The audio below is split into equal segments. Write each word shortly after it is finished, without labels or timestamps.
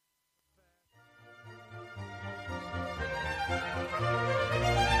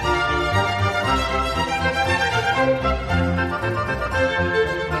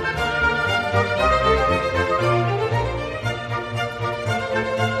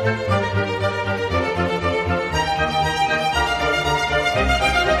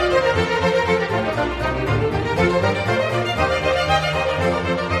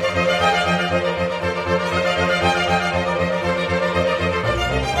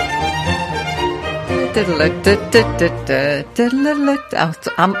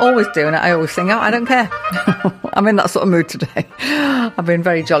I'm always doing it. I always sing out. I don't care. I'm in that sort of mood today. I've been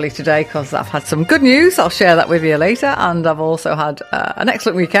very jolly today because I've had some good news. I'll share that with you later. And I've also had an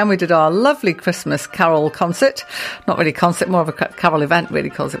excellent weekend. We did our lovely Christmas carol concert. Not really concert, more of a carol event, really,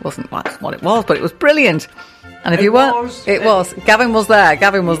 because it wasn't what it was, but it was brilliant. And if you weren't, it was. Gavin was there. I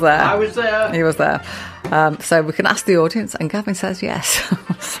was there. He was there. So we can ask the audience, and Gavin says yes.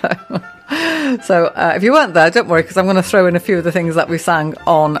 So if you weren't there, don't worry, because I'm going to throw in a few of the things that we sang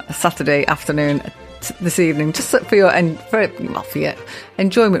on Saturday afternoon this evening, just for your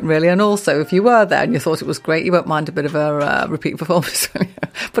enjoyment, really. And also, if you were there and you thought it was great, you won't mind a bit of a repeat performance.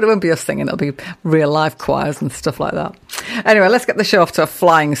 But it won't be us singing, it'll be real live choirs and stuff like that. Anyway, let's get the show off to a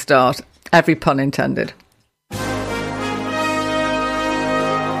flying start. Every pun intended.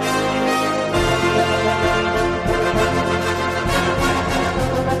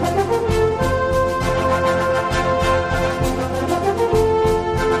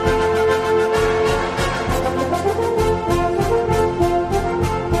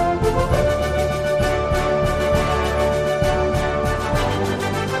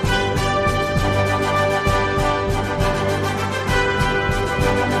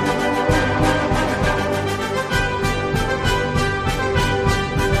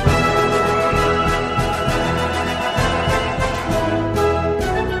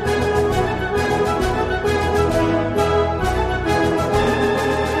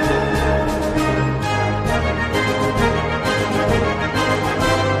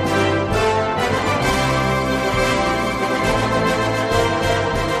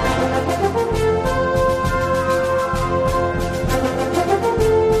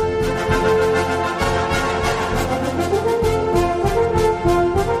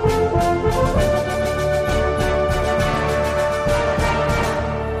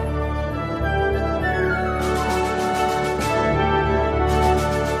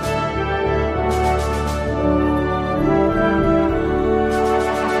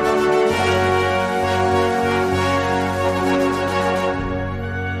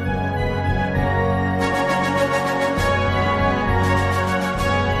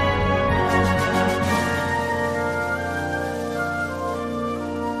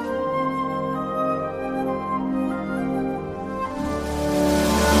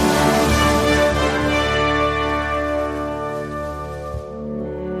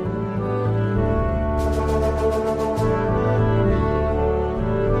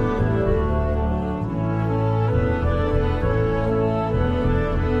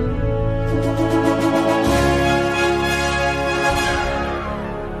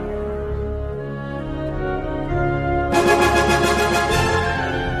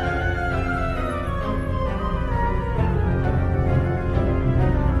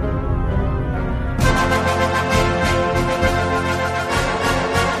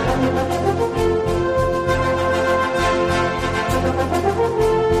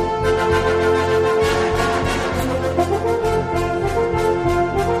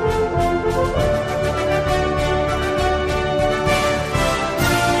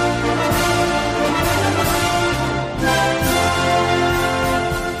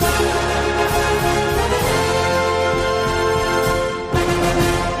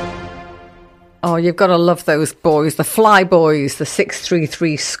 Oh, you've got to love those boys, the Fly Boys, the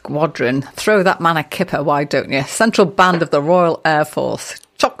 633 Squadron. Throw that man a kipper, why don't you? Central Band of the Royal Air Force.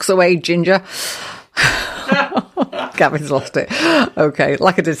 Chocks away, Ginger. Gavin's lost it. Okay,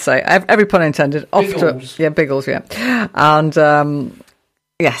 like I did say, every pun intended. Biggles, yeah. And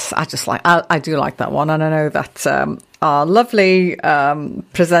yes, I do like that one. And I know that our lovely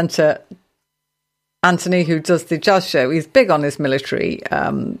presenter, Anthony, who does the jazz show, he's big on his military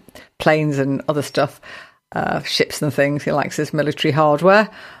planes and other stuff, ships and things. He likes his military hardware.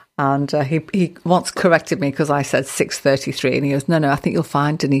 And he once corrected me because I said 633. And he goes, no, I think you'll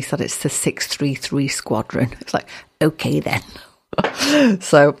find, Denise, that it's the 633 Squadron. It's like, okay then.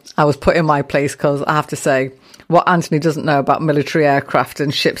 So I was put in my place because I have to say, what Anthony doesn't know about military aircraft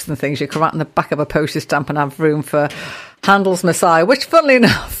and ships and things, you come out in the back of a postage stamp and have room for Handel's Messiah, which, funnily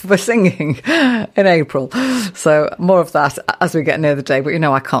enough, we're singing in April. So more of that as we get near the day. But,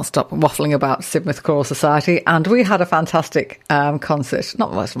 I can't stop waffling about Sidmouth Choral Society. And we had a fantastic concert. It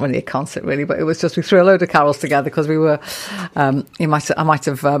wasn't really a concert, really, but it was just we threw a load of carols together because we were, I might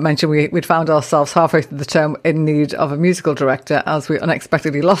have mentioned we'd found ourselves halfway through the term in need of a musical director as we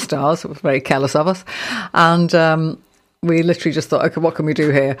unexpectedly lost ours. It was very careless of us. And we literally just thought, okay, what can we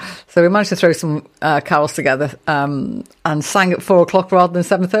do here? So we managed to throw some carols together and sang at 4:00 rather than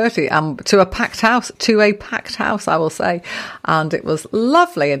 7:30, to a packed house, I will say. And it was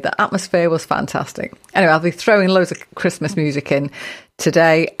lovely. The atmosphere was fantastic. Anyway, I'll be throwing loads of Christmas music in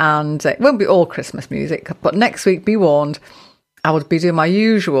today, and it won't be all Christmas music, but next week, be warned, I will be doing my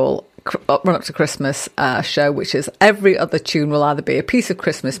usual run up to Christmas show, which is every other tune will either be a piece of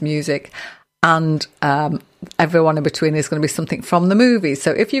Christmas music, and everyone in between is going to be something from the movie. So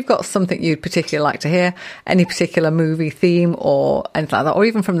if you've got something you'd particularly like to hear, any particular movie theme or anything like that, or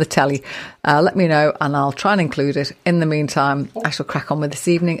even from the telly, let me know and I'll try and include it. In the meantime, I shall crack on with this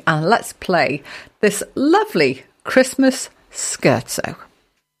evening, and let's play this lovely Christmas scherzo.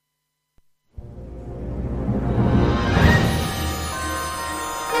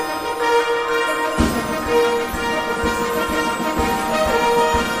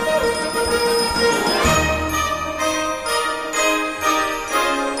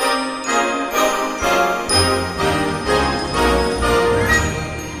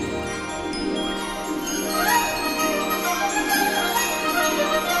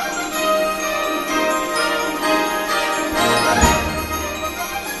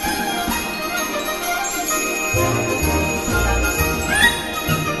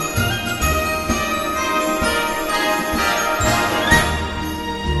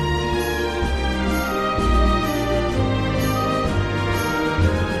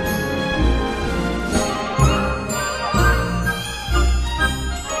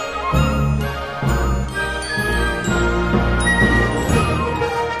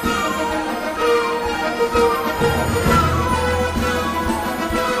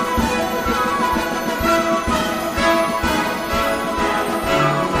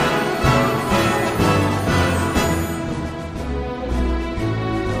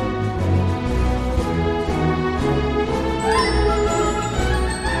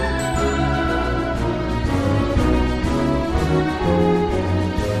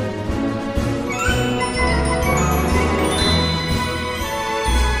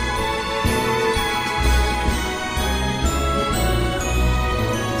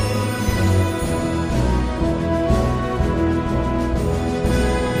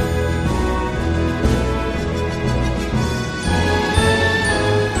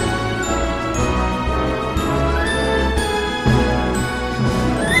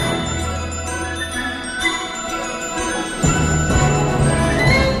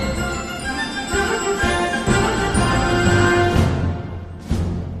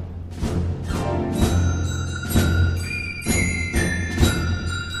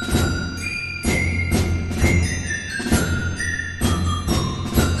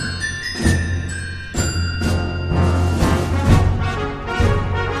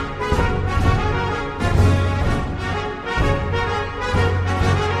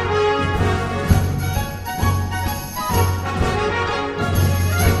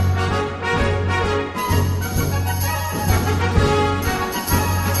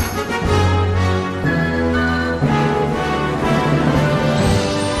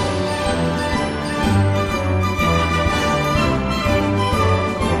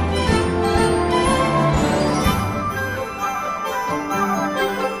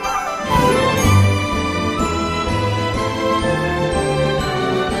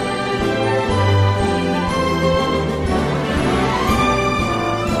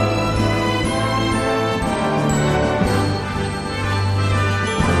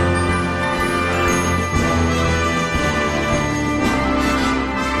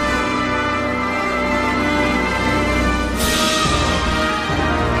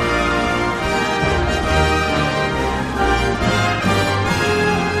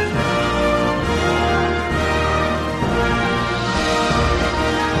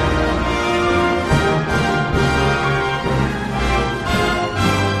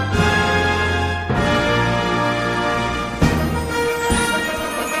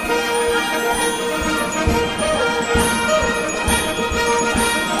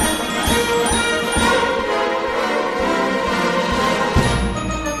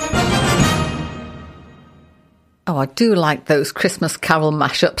 Oh, I do like those Christmas Carol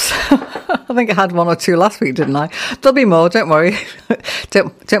mashups. I think I had one or two last week, didn't I? There'll be more, don't worry.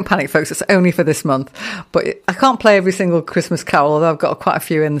 Don't panic, folks. It's only for this month. But I can't play every single Christmas Carol, although I've got quite a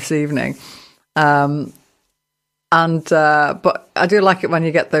few in this evening. But I do like it when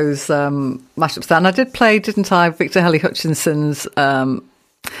you get those mashups there. And I did play, didn't I, Victor Helly Hutchinson's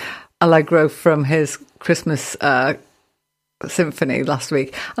Allegro from his Christmas Symphony last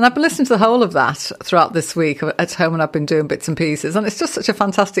week, and I've been listening to the whole of that throughout this week at home, and I've been doing bits and pieces, and it's just such a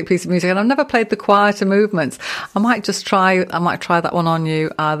fantastic piece of music. And I've never played the quieter movements. I might try that one on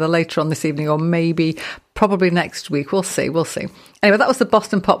you either later on this evening or maybe probably next week. We'll see. Anyway, that was the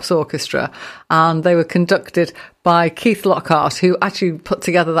Boston Pops Orchestra, and they were conducted by Keith Lockhart, who actually put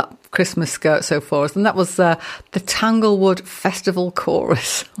together that Christmas Scherzo for us, and that was the Tanglewood Festival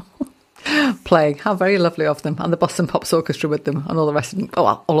Chorus playing. How very lovely of them, and the Boston Pops Orchestra with them, and all the rest of them. Oh,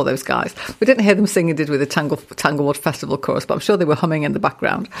 well, all of those guys. We didn't hear them singing, did we, the Tanglewood Festival Chorus, but I'm sure they were humming in the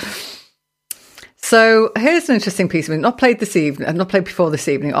background. So here's an interesting piece of music, not played before this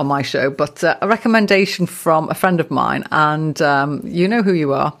evening on my show, but a recommendation from a friend of mine, and you know who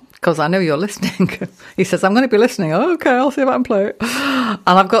you are, because I know you're listening. He says, I'm going to be listening. Oh, okay, I'll see if I can play it. And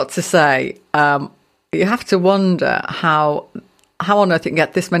I've got to say, you have to wonder how on earth you can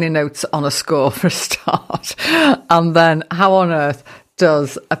get this many notes on a score for a start, and then how on earth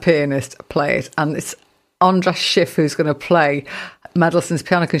does a pianist play it? And it's Andras Schiff who's going to play Mendelssohn's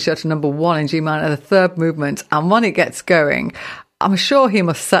Piano Concerto No. 1 in G minor, the third movement. And when it gets going, I'm sure he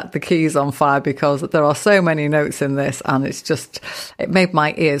must set the keys on fire, because there are so many notes in this, and it made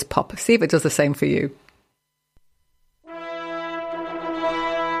my ears pop. See if it does the same for you.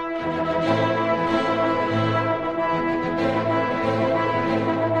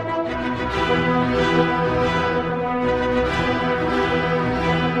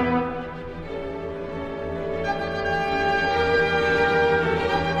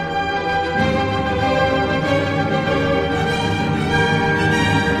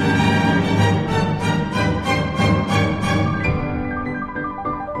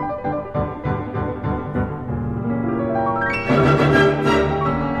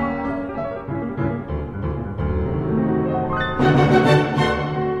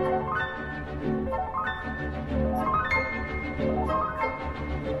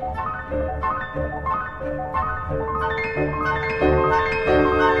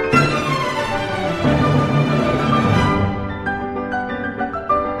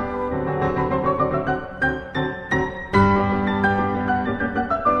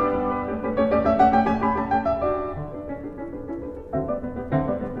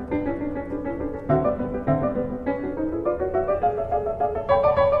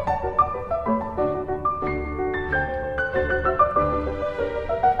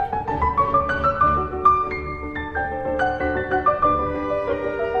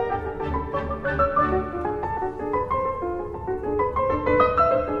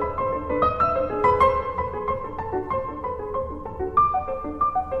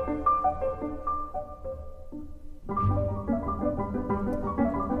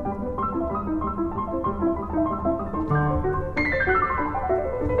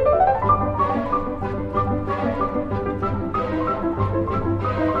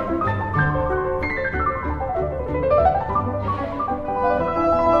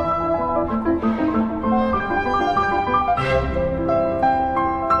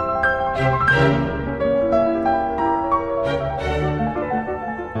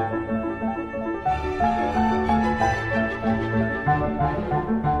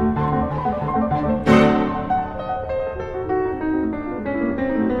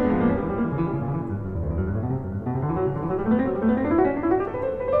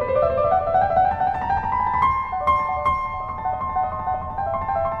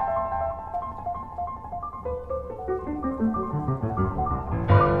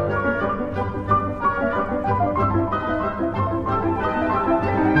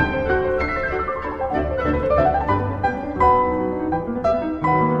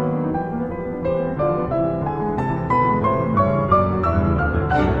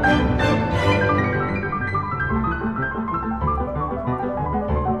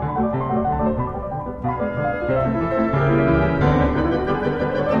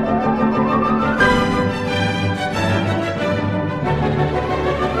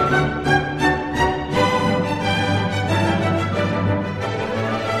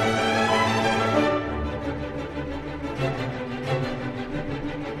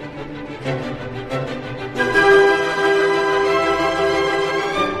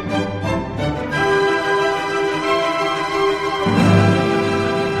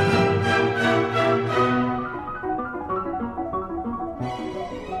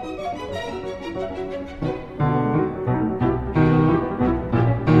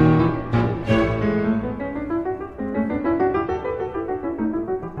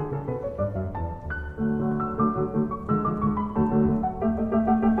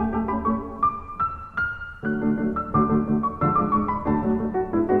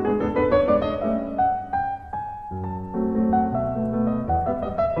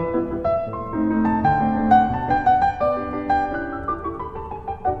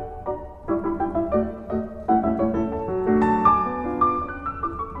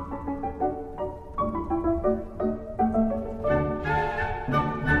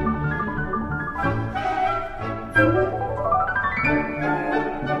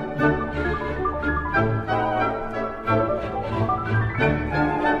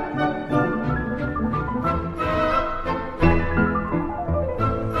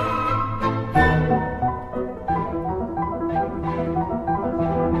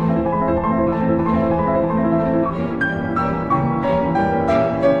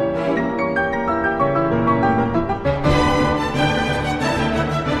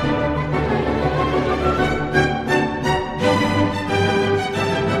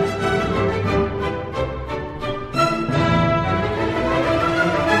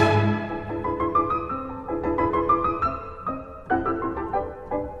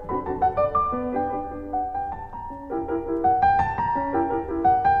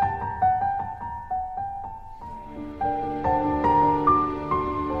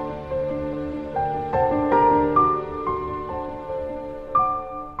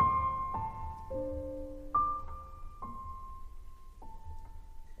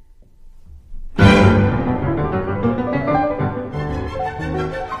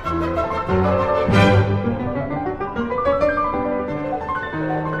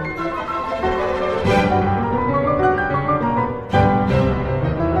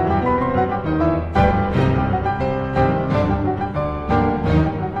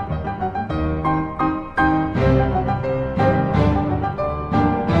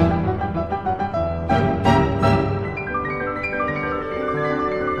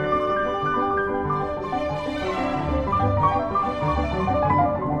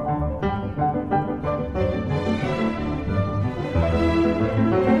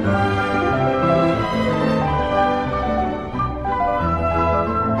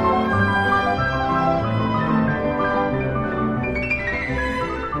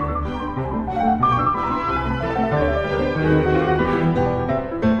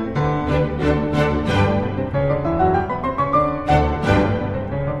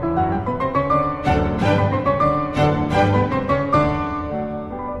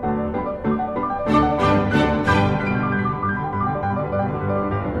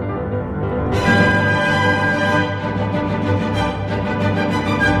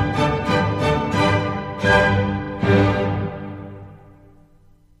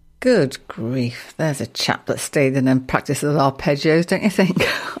 Good grief. There's a chap that stayed in and practices arpeggios, don't you think?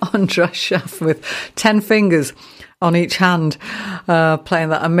 Andras Schaff with 10 fingers on each hand, playing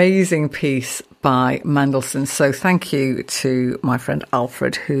that amazing piece by Mendelssohn. So thank you to my friend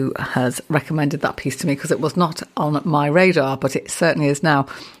Alfred, who has recommended that piece to me, because it was not on my radar, but it certainly is now.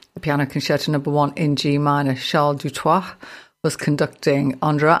 The Piano Concerto No. 1 in G minor. Charles Dutoit was conducting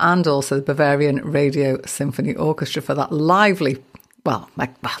Andra, and also the Bavarian Radio Symphony Orchestra for that lively,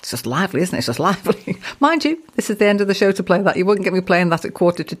 it's just lively, isn't it? It's just lively. Mind you, this is the end of the show to play that. You wouldn't get me playing that at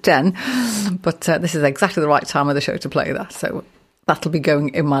 9:45, but this is exactly the right time of the show to play that. So that'll be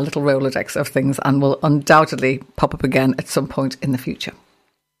going in my little Rolodex of things and will undoubtedly pop up again at some point in the future.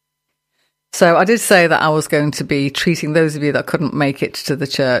 So I did say that I was going to be treating those of you that couldn't make it to the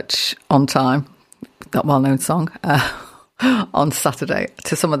church on time, that well-known song, on Saturday,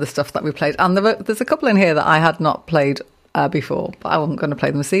 to some of the stuff that we played. And there's a couple in here that I had not played before, but I wasn't going to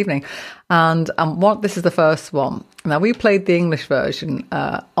play them this evening. And this is the first one. Now, we played the English version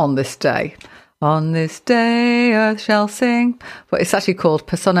on this day. On this day, earth shall sing. But it's actually called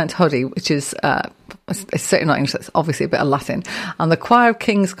Personent Hodie, which is, it's certainly not English, it's obviously a bit of Latin. And the choir of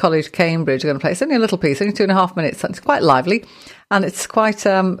King's College, Cambridge, are going to play. It's only a little piece, only 2.5 minutes. And it's quite lively. And it's quite,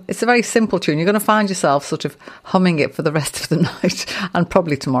 it's a very simple tune. You're going to find yourself sort of humming it for the rest of the night and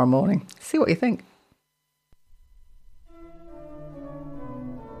probably tomorrow morning. See what you think.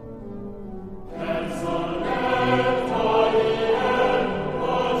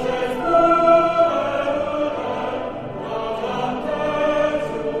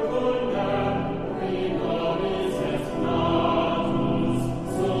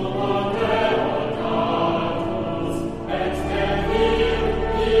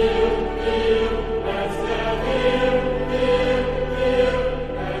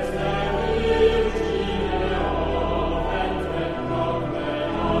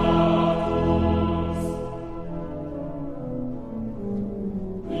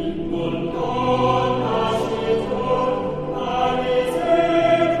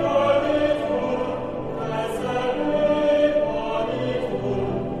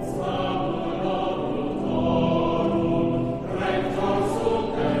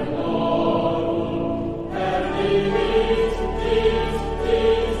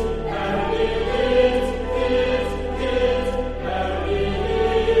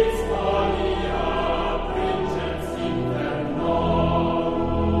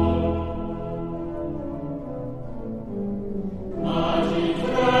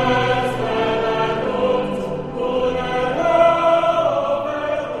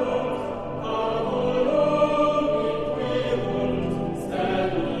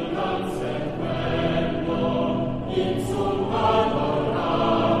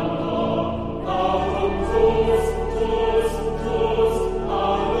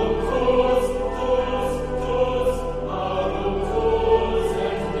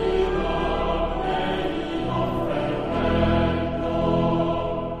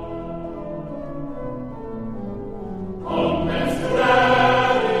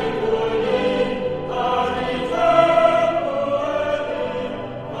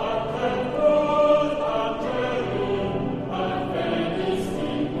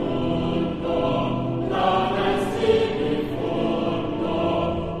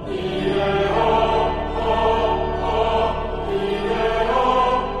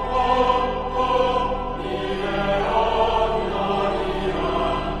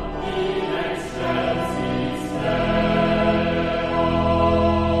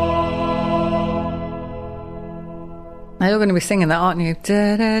 You're going to be singing that, aren't you?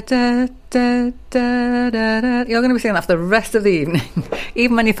 Da, da, da, da, da, da, da. You're going to be singing that for the rest of the evening.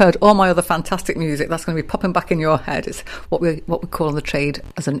 Even when you've heard all my other fantastic music, that's going to be popping back in your head. It's what we call on the trade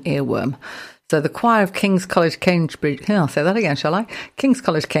as an earworm. So the choir of King's College, Cambridge. I'll say that again, shall I? King's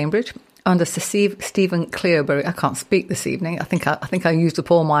College, Cambridge, under Sir Stephen Cleobury. I can't speak this evening. I think I used up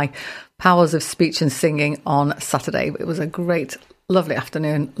all my powers of speech and singing on Saturday. It was a great, lovely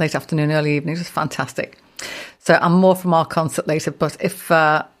afternoon, late afternoon, early evening. It was fantastic. So I'm more from our concert later, but if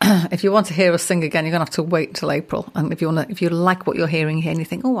you want to hear us sing again, you're going to have to wait till April. And if you like what you're hearing here and you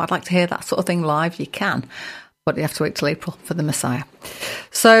think, oh, I'd like to hear that sort of thing live, you can. But you have to wait till April for the Messiah.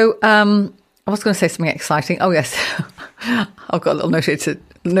 So I was going to say something exciting. Oh, yes. I've got a little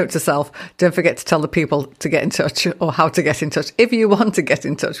note to self. Don't forget to tell the people to get in touch or how to get in touch. If you want to get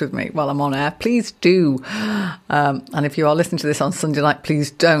in touch with me while I'm on air, please do. And if you are listening to this on Sunday night,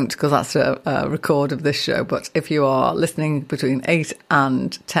 please don't, because that's a record of this show. But if you are listening between 8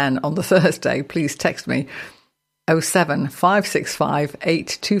 and 10 on the Thursday, please text me 07565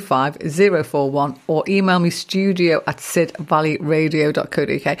 825 041 or email me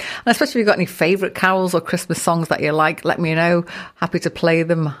studio@sidvalleyradio.co.uk. And especially if you've got any favourite carols or Christmas songs that you like, let me know. Happy to play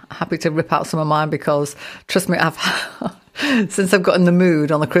them. Happy to rip out some of mine because, trust me, I've since I've got in the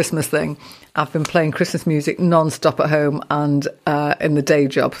mood on the Christmas thing, I've been playing Christmas music non-stop at home and in the day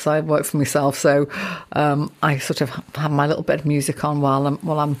job, so I work for myself. So I sort of have my little bit of music on while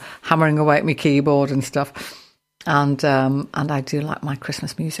I'm hammering away at my keyboard and stuff. And I do like my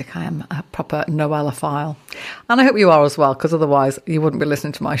Christmas music. I am a proper Noelophile. And I hope you are as well, because otherwise you wouldn't be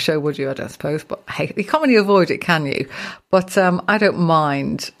listening to my show, would you? I don't suppose. But hey, you can't really avoid it, can you? But I don't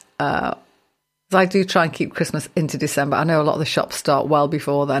mind. I do try and keep Christmas into December. I know a lot of the shops start well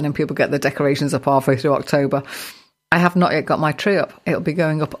before then and people get their decorations up halfway through October. I have not yet got my tree up. It'll be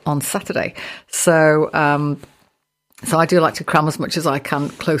going up on Saturday. So I do like to cram as much as I can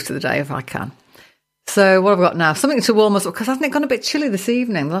close to the day if I can. So what have we got now? Something to warm us up, because hasn't it gone a bit chilly this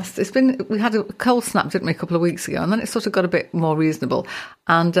evening? We had a cold snap, didn't we, a couple of weeks ago, and then it sort of got a bit more reasonable.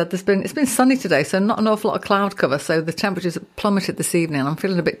 And it's been sunny today, so not an awful lot of cloud cover. So the temperatures plummeted this evening, and I'm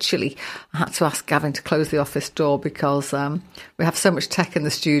feeling a bit chilly. I had to ask Gavin to close the office door because we have so much tech in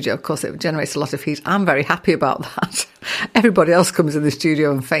the studio. Of course, it generates a lot of heat. I'm very happy about that. Everybody else comes in the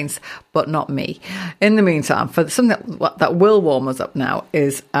studio and faints, but not me. In the meantime, for something that will warm us up now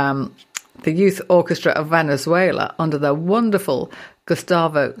is the Youth Orchestra of Venezuela under the wonderful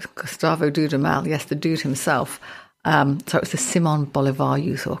Gustavo Dudamel. Yes, the dude himself. So it's the Simon Bolivar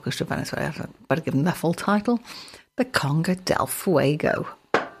Youth Orchestra of Venezuela. I better give them their full title. The Conga del Fuego.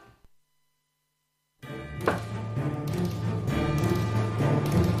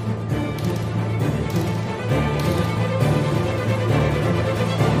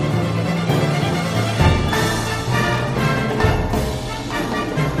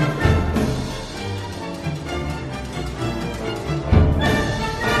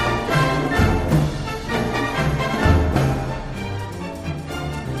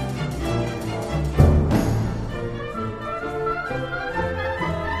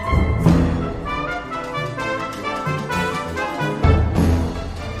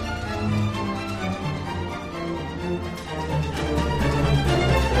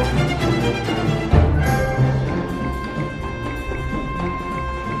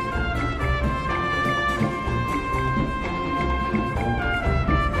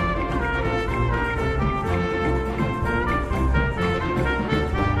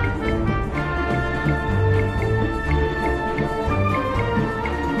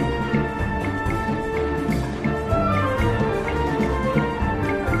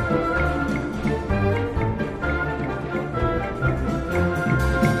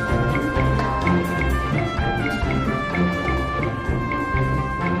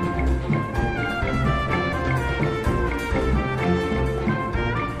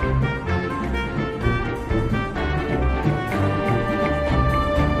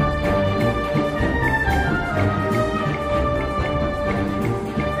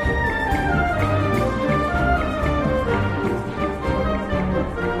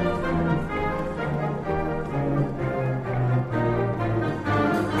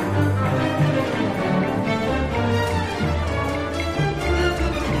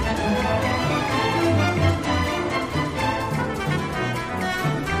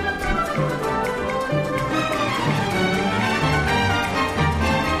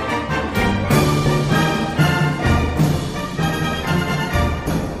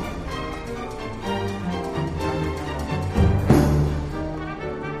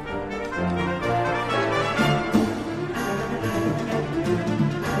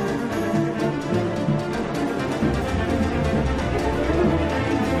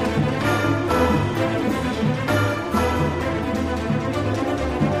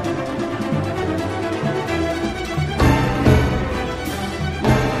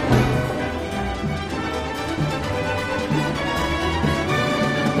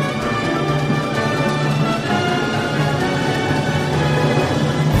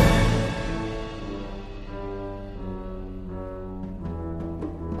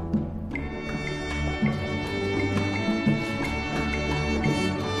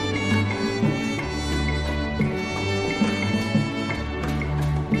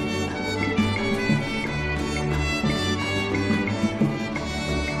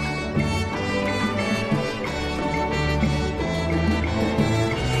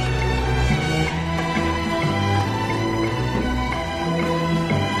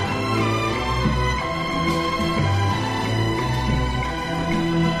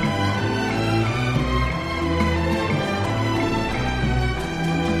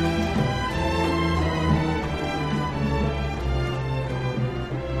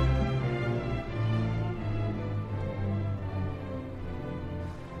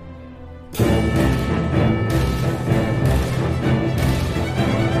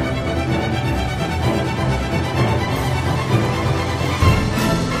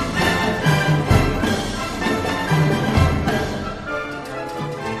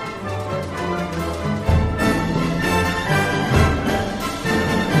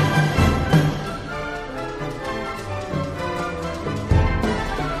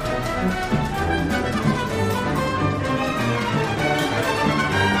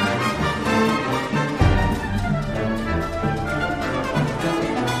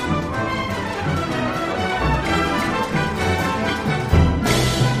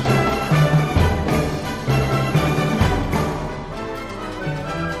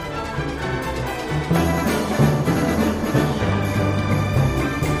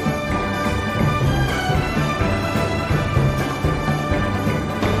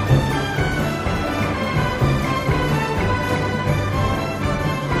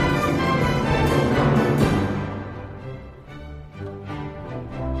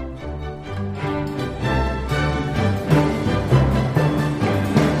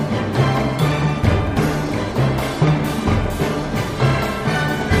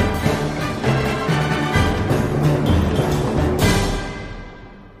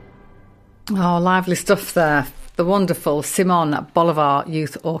 Oh, lively stuff there. The wonderful Simon Bolivar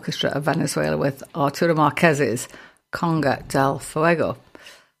Youth Orchestra of Venezuela with Arturo Marquez's Conga del Fuego.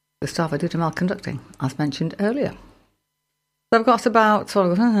 Gustavo Dudamel conducting, as mentioned earlier. So I've got about,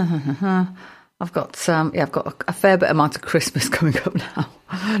 I've got a fair bit amount of Christmas coming up now.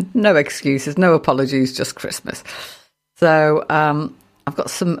 No excuses, no apologies, just Christmas. So I've got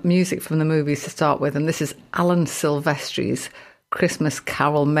some music from the movies to start with, and this is Alan Silvestri's Christmas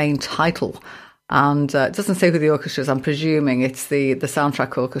Carol main title. And it doesn't say who the orchestra is. I'm presuming it's the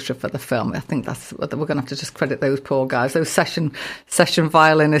soundtrack orchestra for the film. I think we're going to have to just credit those poor guys, those session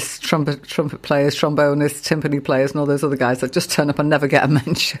violinists, trumpet players, trombonists, timpani players, and all those other guys that just turn up and never get a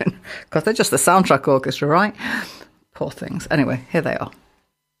mention because they're just the soundtrack orchestra, right? Poor things. Anyway, here they are.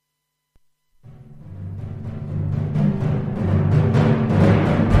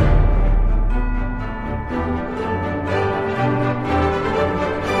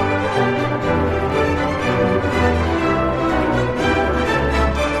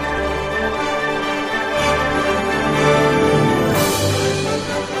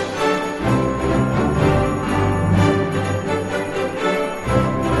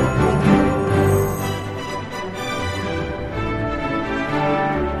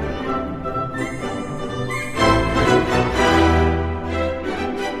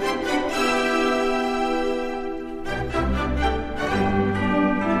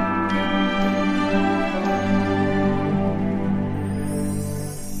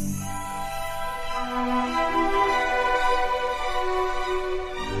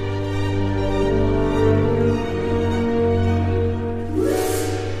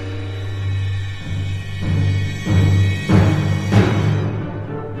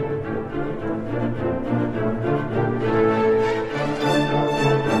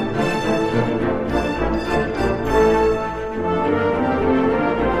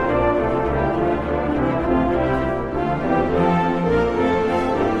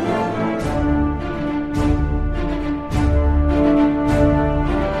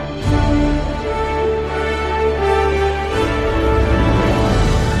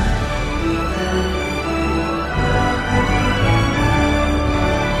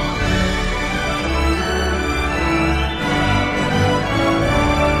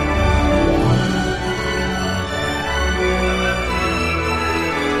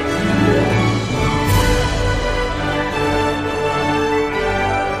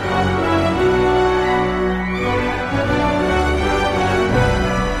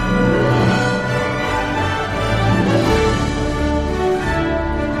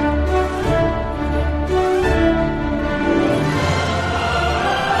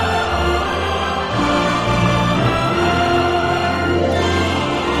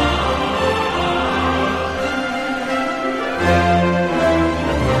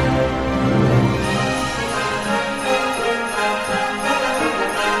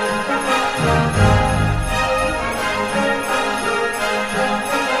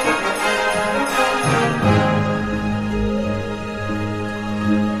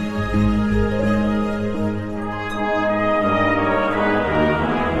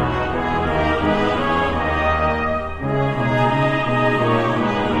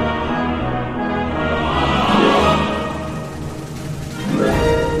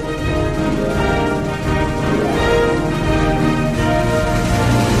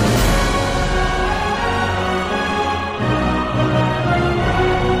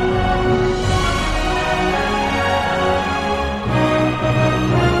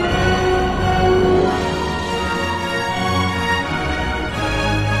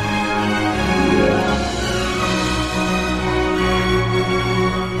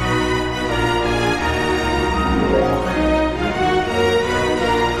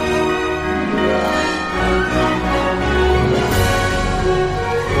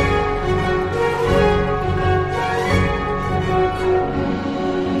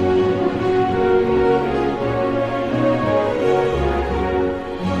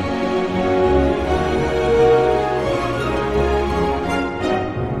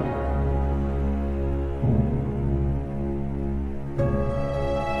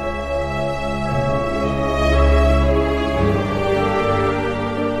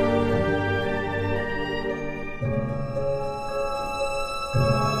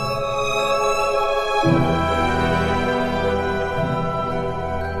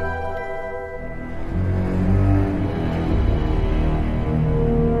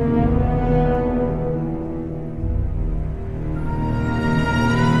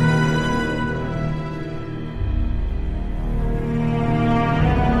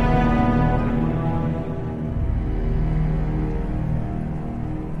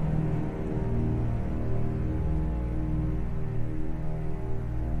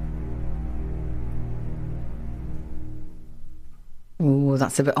 Ooh,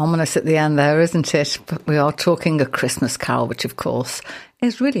 that's a bit ominous at the end there, isn't it? But we are talking A Christmas Carol, which, of course,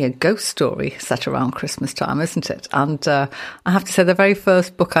 is really a ghost story set around Christmas time, isn't it? And I have to say, the very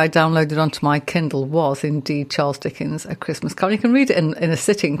first book I downloaded onto my Kindle was indeed Charles Dickens' A Christmas Carol. You can read it in a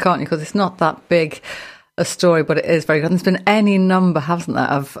sitting, can't you? Because it's not that big a story, but it is very good. And there's been any number, hasn't there,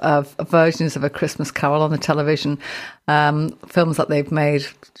 of versions of A Christmas Carol on the television, films that they've made.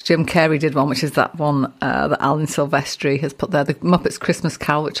 Jim Carrey did one, which is that one that Alan Silvestri has put there, the Muppets Christmas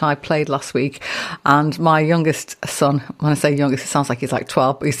Carol, which I played last week. And my youngest son, when I say youngest, it sounds like he's like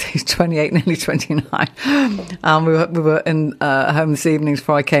 12, but he's 28, nearly 29. And we were in home this evening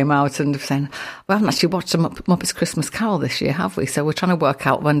before I came out and saying, we haven't actually watched the Muppets Christmas Carol this year, have we? So we're trying to work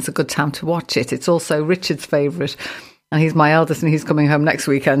out when's a good time to watch it. It's also Richard's favourite, and he's my eldest, and he's coming home next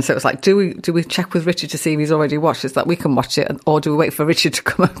weekend. So it's like, do we check with Richard to see if he's already watched it, so that we can watch it, or do we wait for Richard to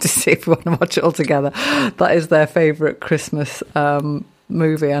come home to see if we want to watch it all together? That is their favourite Christmas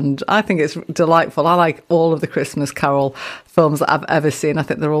movie, and I think it's delightful. I like all of the Christmas Carol films that I've ever seen. I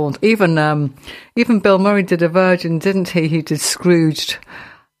think they're all, even Bill Murray did a version, didn't he? He did Scrooged.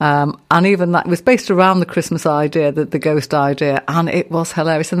 And even that was based around the Christmas idea, the ghost idea, and it was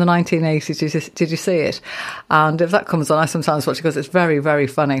hilarious in the 1980s. Did you see it? And if that comes on, I sometimes watch it because it's very, very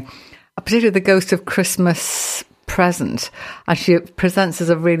funny. Particularly the Ghost of Christmas Present, and she presents as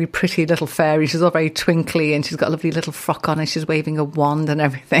a really pretty little fairy. She's all very twinkly, and she's got a lovely little frock on, and she's waving a wand and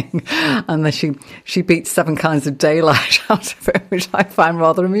everything. And then she beats 7 kinds of daylight out of it, which I find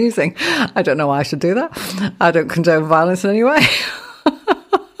rather amusing. I don't know why I should do that. I don't condone violence in any way.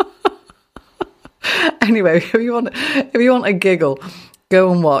 Anyway, if you want a giggle,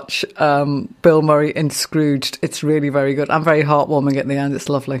 go and watch Bill Murray in Scrooged. It's really very good and very heartwarming at the end. It's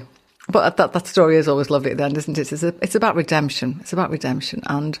lovely. But that story is always lovely at the end, isn't it? It's about redemption. It's about redemption.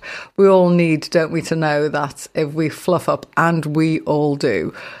 And we all need, don't we, to know that if we fluff up, and we all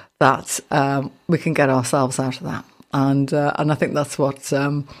do, that we can get ourselves out of that. And I think that's what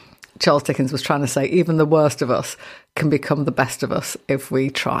Charles Dickens was trying to say. Even the worst of us can become the best of us if we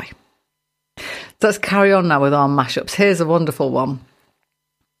try. So let's carry on now with our mashups. Here's a wonderful one.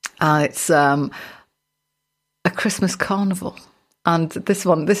 It's A Christmas Carnival. And this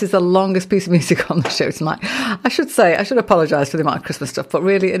is the longest piece of music on the show tonight. I should apologise for the amount of Christmas stuff, but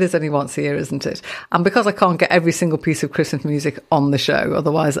really it is only once a year, isn't it? And because I can't get every single piece of Christmas music on the show,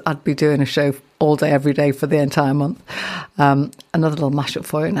 otherwise I'd be doing a show all day, every day for the entire month. Another little mashup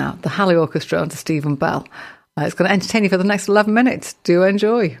for you now. The Halley Orchestra under Stephen Bell. It's going to entertain you for the next 11 minutes. Do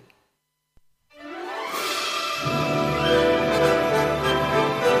enjoy.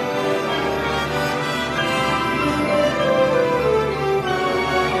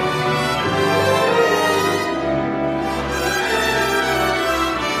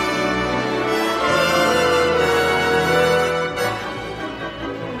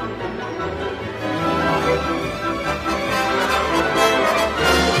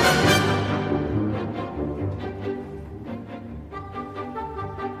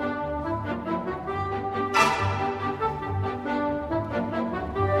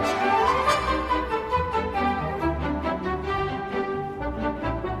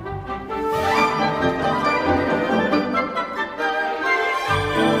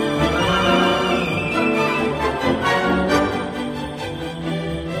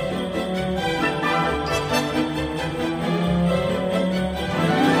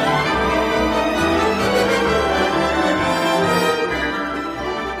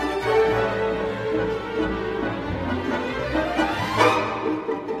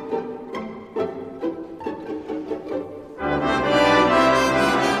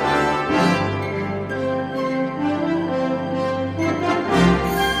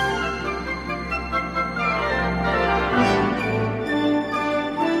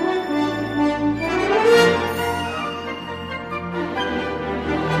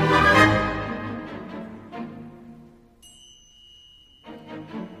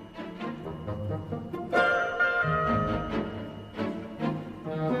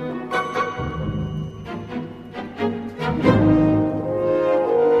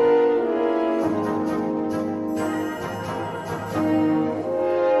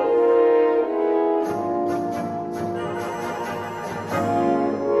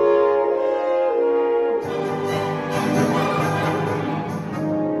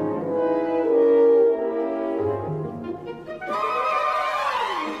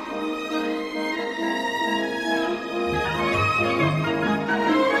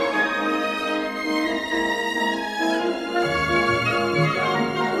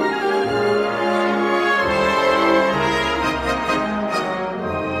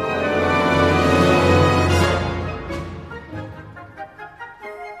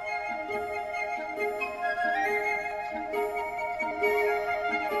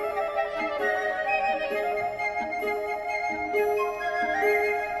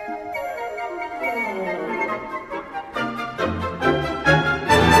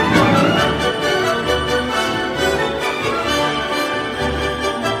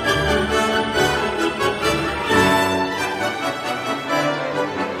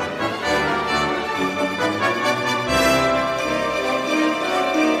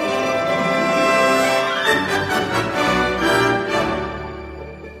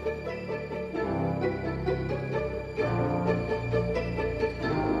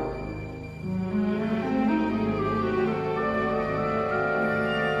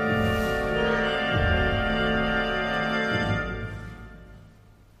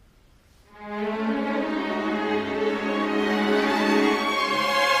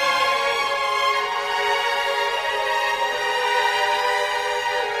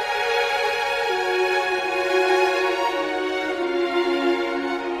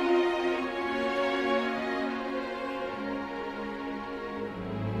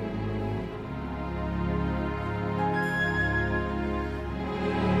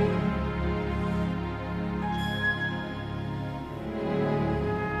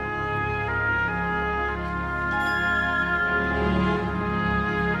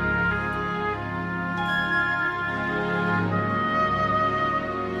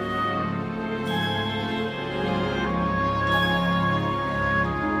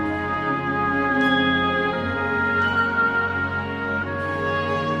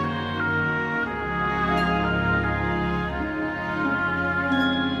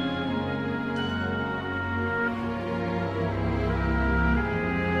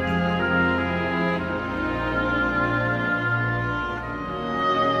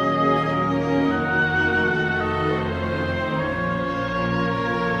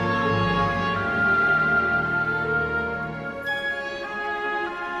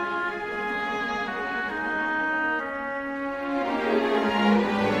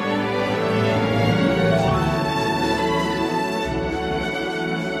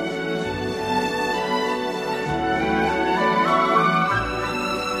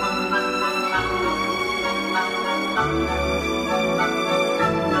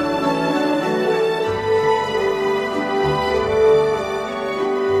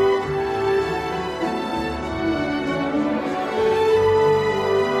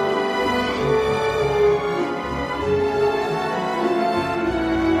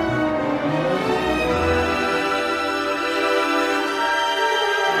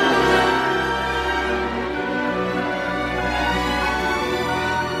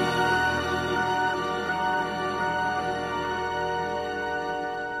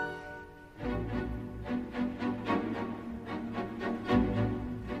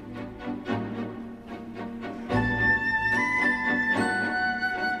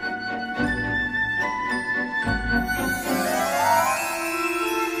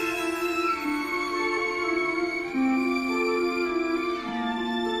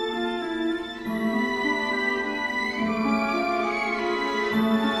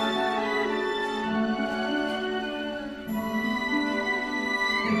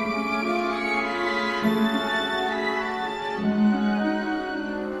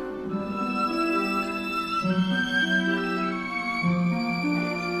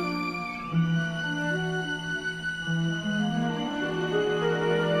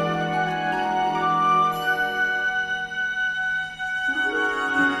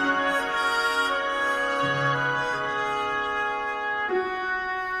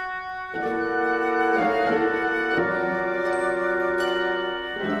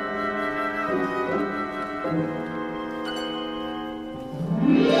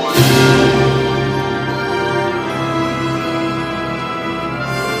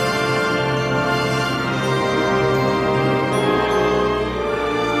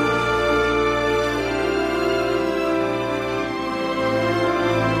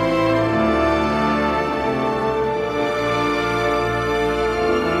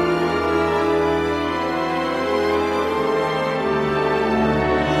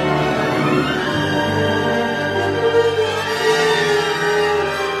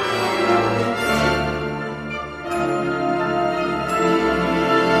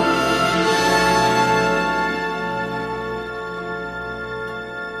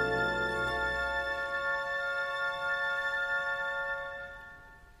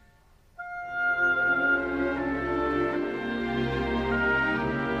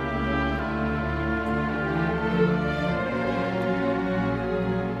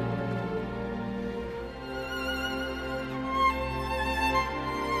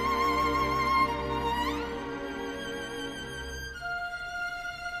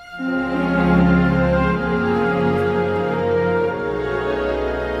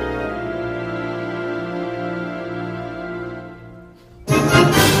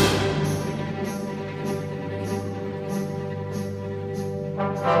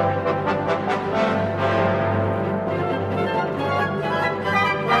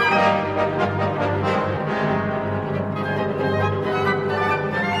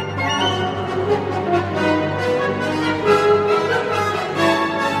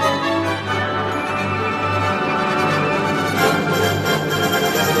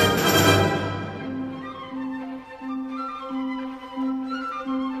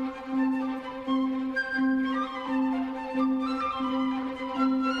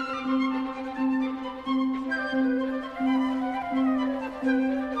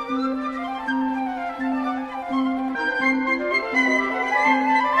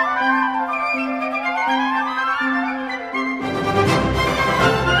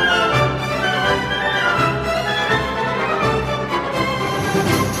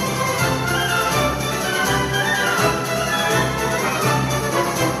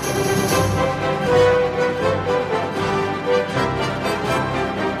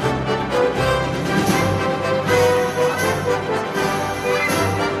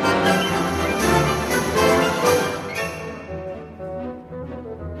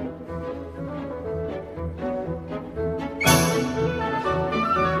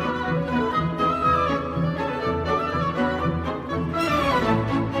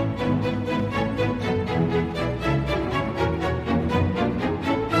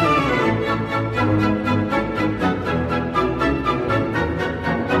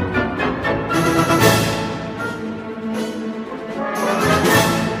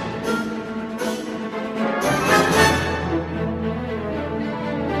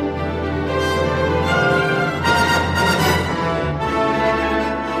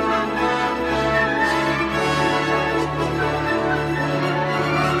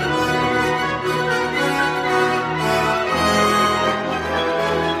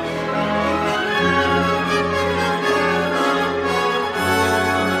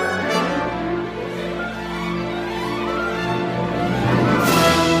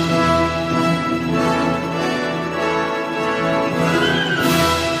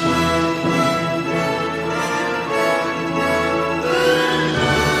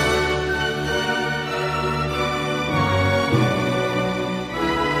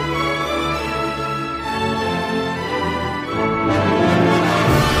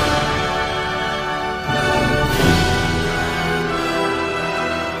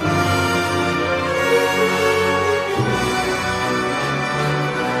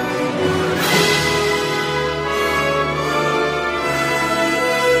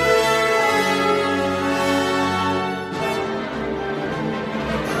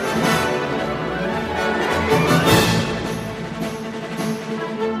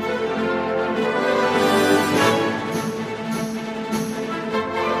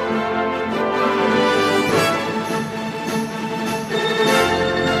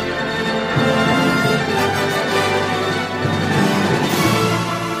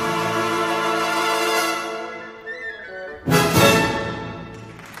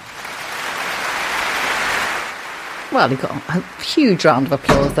 Well, he got a huge round of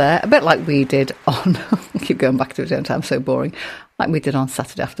applause there, a bit like we did on, I keep going back to it, don't I? I'm so boring, like we did on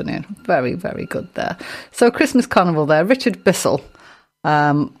Saturday afternoon. Very, very good there. So Christmas Carnival there. Richard Bissell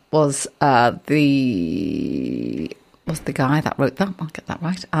was the guy that wrote that. I'll get that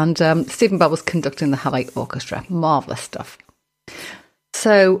right. And Stephen Bell was conducting the Halle Orchestra. Marvellous stuff.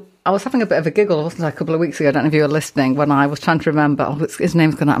 So I was having a bit of a giggle, wasn't I, a couple of weeks ago? I don't know if you were listening, when I was trying to remember. Oh, his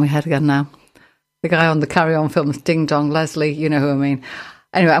name's gone out of my head again now. The guy on the Carry On films, Ding Dong, Leslie, you know who I mean.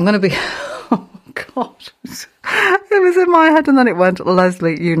 Anyway, I'm going to be... Oh, God. It was in my head and then it went,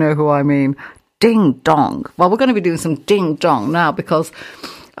 Leslie, you know who I mean. Ding Dong. Well, we're going to be doing some Ding Dong now because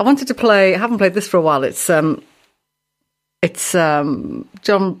I wanted to play... I haven't played this for a while. It's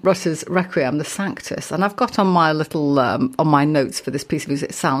John Rutter's Requiem, the Sanctus, and I've got on my little on my notes for this piece of music,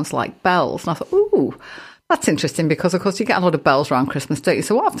 it sounds like bells, and I thought, ooh, that's interesting because, of course, you get a lot of bells around Christmas, don't you?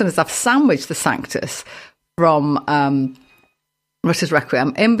 So what I've done is I've sandwiched the Sanctus from Rutter's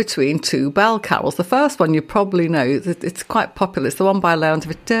Requiem in between two bell carols. The first one you probably know, it's quite popular. It's the one by Leon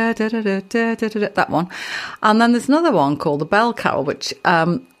David, that one. And then there's another one called the Bell Carol, which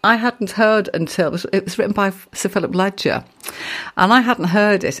I hadn't heard until it was written by Sir Philip Ledger, and I hadn't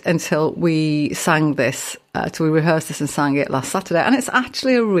heard it until we sang this. Till we rehearsed this and sang it last Saturday, and it's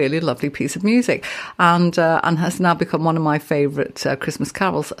actually a really lovely piece of music, and has now become one of my favourite Christmas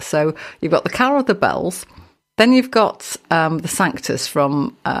carols. So you've got the Carol of the Bells. Then you've got the Sanctus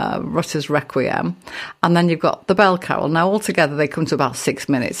from Rutter's Requiem, and then you've got the Bell Carol. Now, altogether, they come to about 6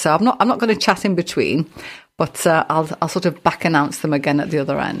 minutes. So I'm not going to chat in between, but I'll sort of back announce them again at the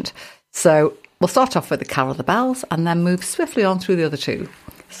other end. So we'll start off with the Carol of the Bells, and then move swiftly on through the other two.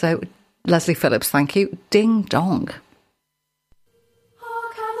 So Leslie Phillips, thank you. Ding Dong.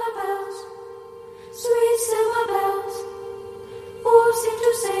 Hark how the bells, sweet silver bells, all seem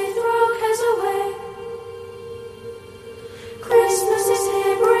to say throw cares away. Christmas is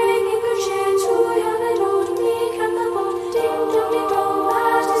here, bringing good cheer to young and old, meek and the bold. Ding dong,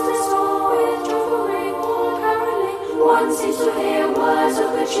 that is the song with joyful ring, all caroling. One seems to hear words of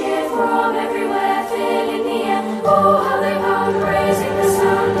good cheer from everywhere, filling the air. Oh, how they pound, raising the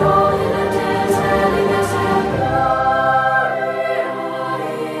sound, all in the dare, telling their sound. Gloria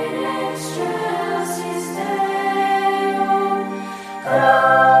in excelsis Deo.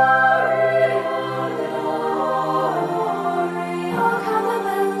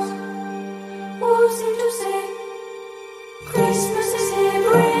 Christmas is here,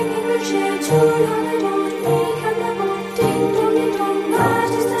 bringing good cheer to young and old, meek and the bold. Ding dong,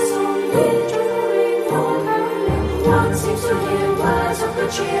 that is the song with joyful ring, all caroling. One seems to hear words of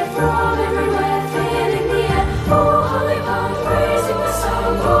good cheer from everywhere, filling the air. Oh, how they pound, praising the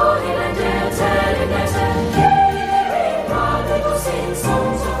sound, all in and dare, telling their tale. Hear they ring, while people sing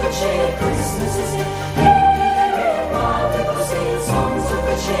songs of good cheer. Christmas is here. Hear they ring, while people sing songs of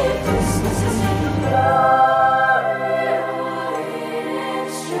good cheer. Christmas is here.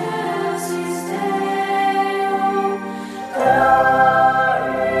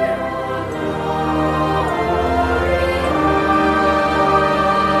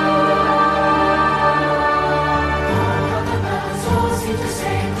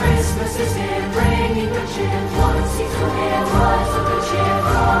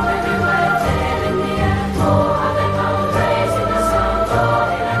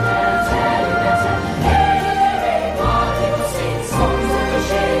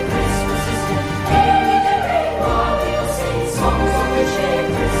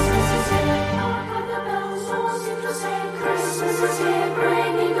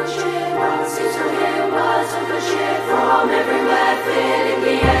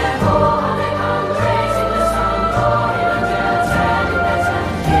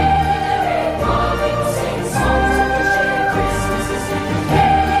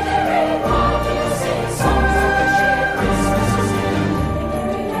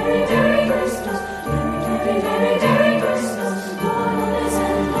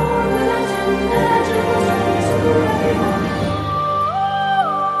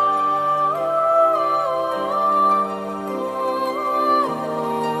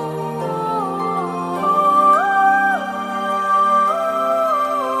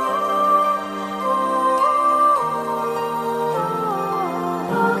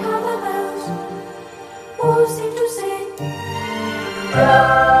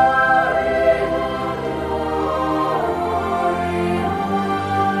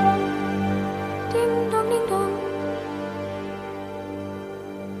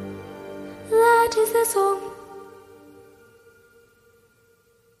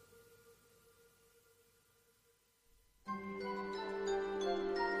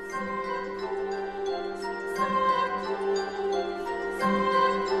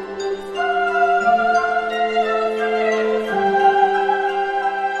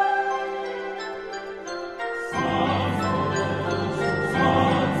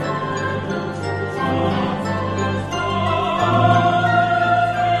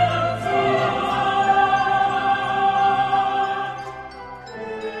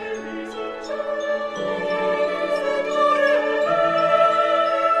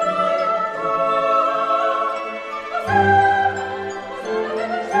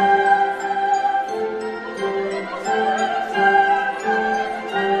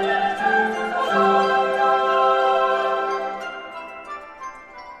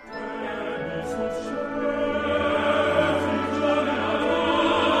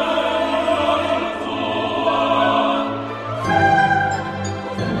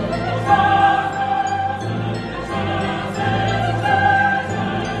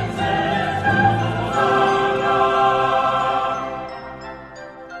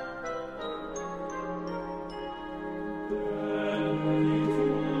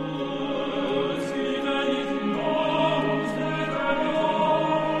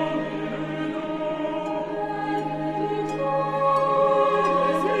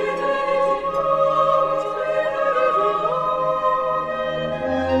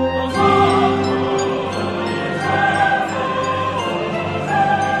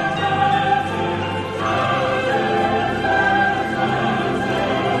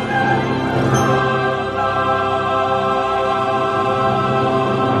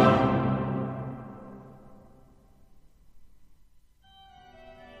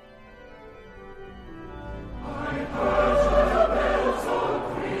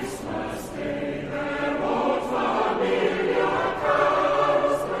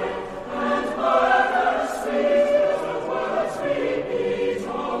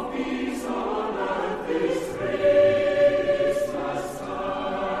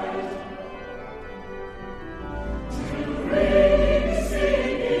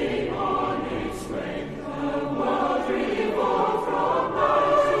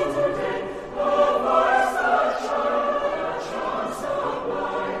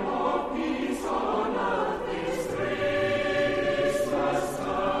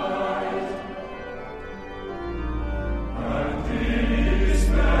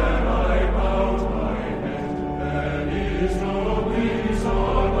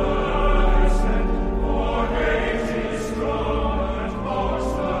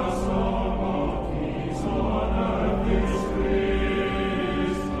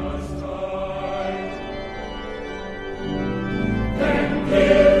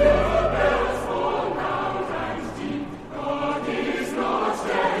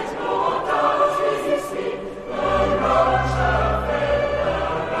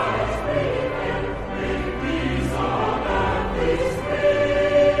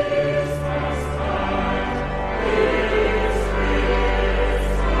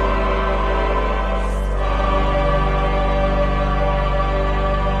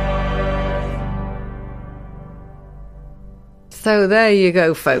 So there you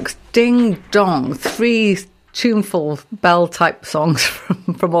go, folks. Ding dong. 3 tuneful bell type songs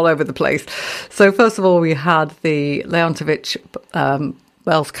from all over the place. So first of all, we had the Leontovich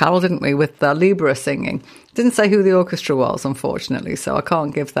Bells Carol, didn't we, with Libra singing. Didn't say who the orchestra was, unfortunately, so I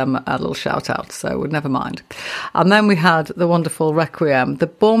can't give them a little shout out, so never mind. And then we had the wonderful Requiem. The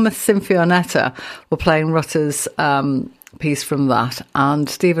Bournemouth Sinfionetta were playing Rutter's piece from that, and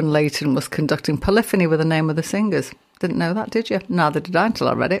Stephen Layton was conducting Polyphony with the name of the singers. Didn't know that, did you? Neither did I until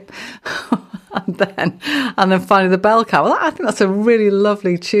I read it. and then finally the bell carol. I think that's a really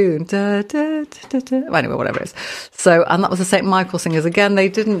lovely tune. Da, da, da, da. Well, anyway, whatever it is. So, and that was the St. Michael Singers. Again,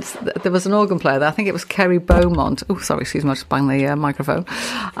 there was an organ player there. I think it was Kerry Beaumont. Oh, sorry, excuse me, I just banged the microphone.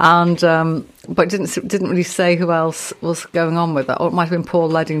 And, but didn't really say who else was going on with that. Or it might have been Paul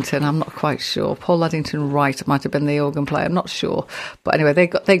Leddington. I'm not quite sure. Paul Leddington Wright might have been the organ player. I'm not sure. But anyway,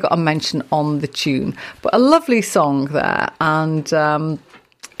 they got a mention on the tune. But a lovely song there. And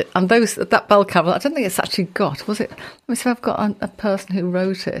that bell carol, I don't think it's actually got, was it? Let me see if I've got a person who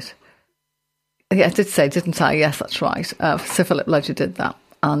wrote it. Yeah, I did say, didn't I? Yes, that's right. Sir Philip Ledger did that.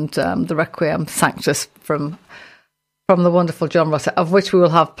 And the Requiem Sanctus from the wonderful John Rutter, of which we will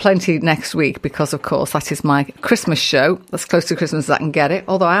have plenty next week, because, of course, that is my Christmas show. As close to Christmas as I can get it,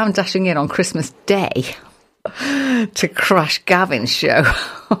 although I am dashing in on Christmas Day to crash Gavin's show,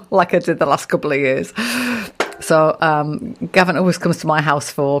 like I did the last couple of years. So Gavin always comes to my house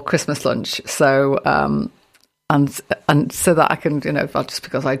for Christmas lunch. So and so that I can, just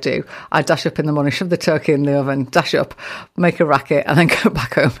because I do, I dash up in the morning, shove the turkey in the oven, dash up, make a racket, and then go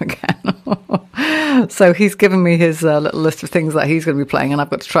back home again. So he's given me his little list of things that he's going to be playing, and I've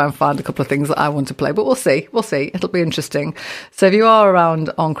got to try and find a couple of things that I want to play. But we'll see. It'll be interesting. So if you are around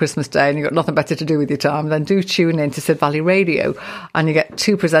on Christmas Day and you've got nothing better to do with your time, then do tune in to Sid Valley Radio, and you get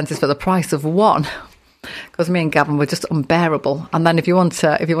 2 presenters for the price of 1. Because me and Gavin were just unbearable. And then if you want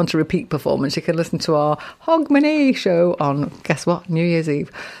a repeat performance, you can listen to our Hogmanay show on, guess what, New Year's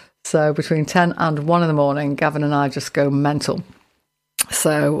Eve. So between 10 and 1 in the morning, Gavin and I just go mental.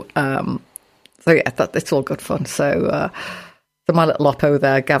 So yeah, it's all good fun. So my little oppo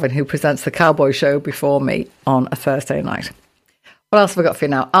there, Gavin, who presents the Cowboy Show before me on a Thursday night. What else have we got for you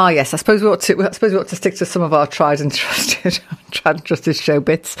now? Yes, I suppose we ought to stick to some of our tried and trusted show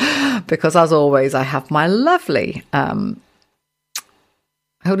bits, because as always, I have my lovely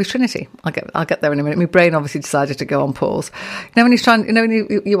Holy Trinity. I'll get there in a minute. My brain obviously decided to go on pause. When he's trying, when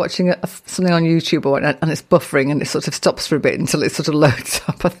you're watching something on YouTube and it's buffering and it sort of stops for a bit until it sort of loads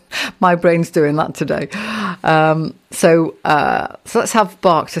up. My brain's doing that today. So let's have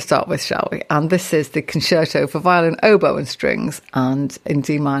Bach to start with, shall we? And this is the Concerto for Violin, Oboe and Strings, and in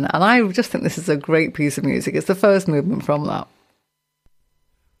D minor. And I just think this is a great piece of music. It's the first movement from that.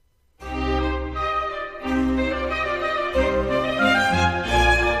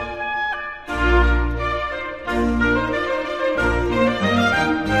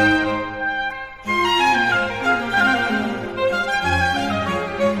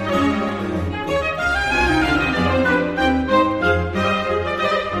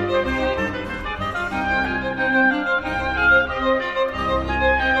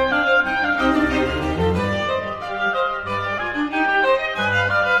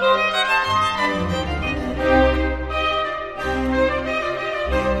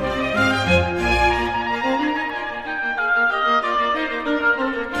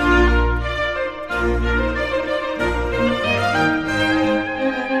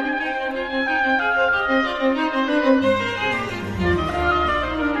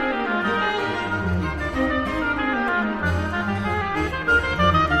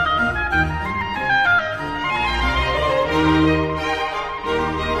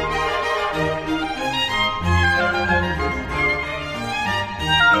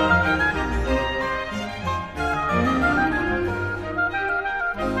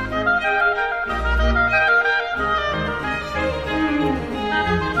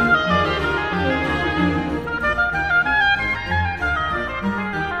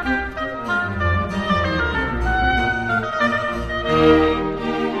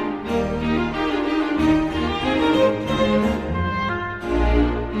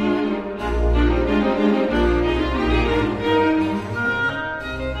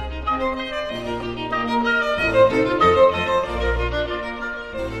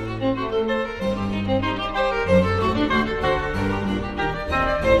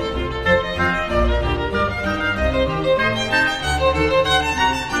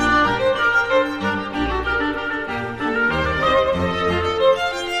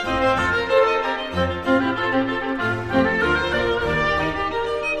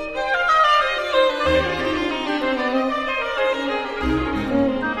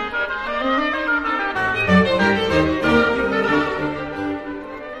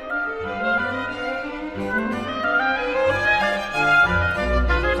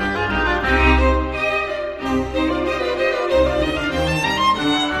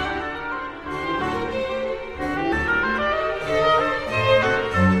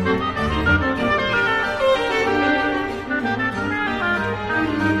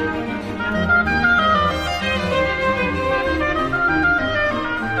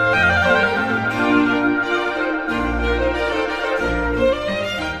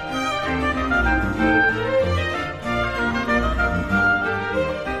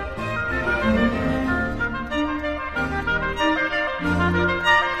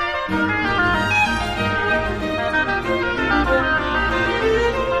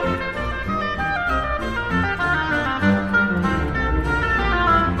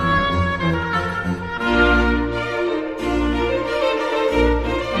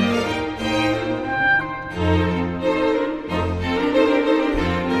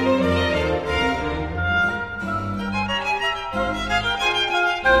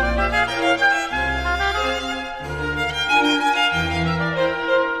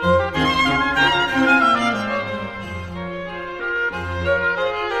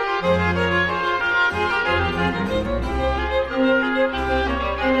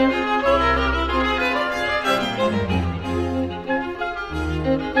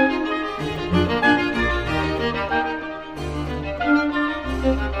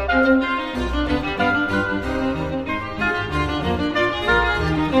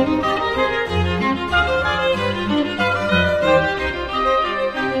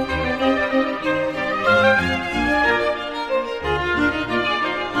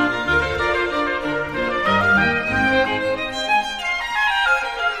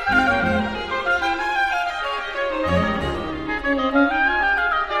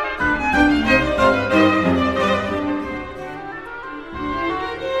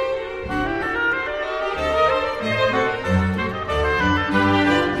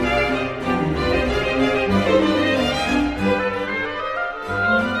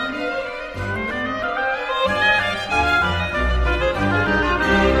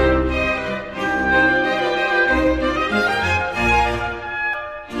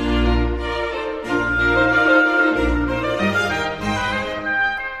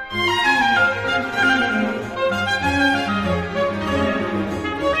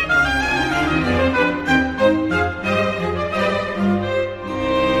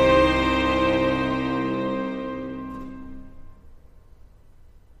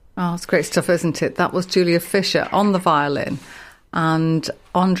 Oh, it's great stuff, isn't it? That was Julia Fisher on the violin, and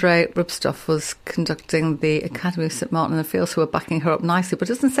Andrei Rubstov was conducting the Academy of St Martin in the Fields, who were backing her up nicely, but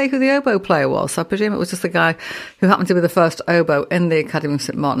doesn't say who the oboe player was. So I presume it was just the guy who happened to be the first oboe in the Academy of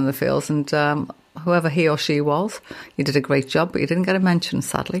St Martin in the Fields, and whoever he or she was, you did a great job, but you didn't get a mention,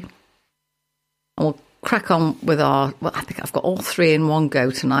 sadly. And we'll crack on with I think I've got all three in one go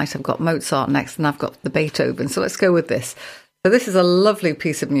tonight. I've got Mozart next, and I've got the Beethoven. So let's go with this. So this is a lovely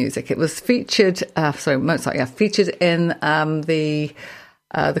piece of music. It was featured, Mozart, featured in the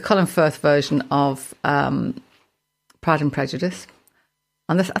Colin Firth version of Pride and Prejudice.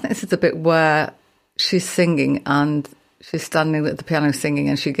 And I think this is the bit where she's singing and she's standing at the piano singing,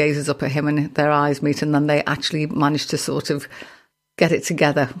 and she gazes up at him and their eyes meet, and then they actually manage to sort of get it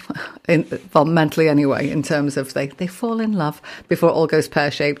together, mentally anyway, in terms of they fall in love before it all goes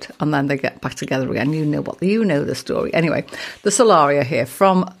pear-shaped, and then they get back together again. You know the story. Anyway, the Solaria here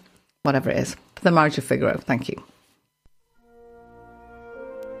from whatever it is, The Marriage of Figaro. Thank you.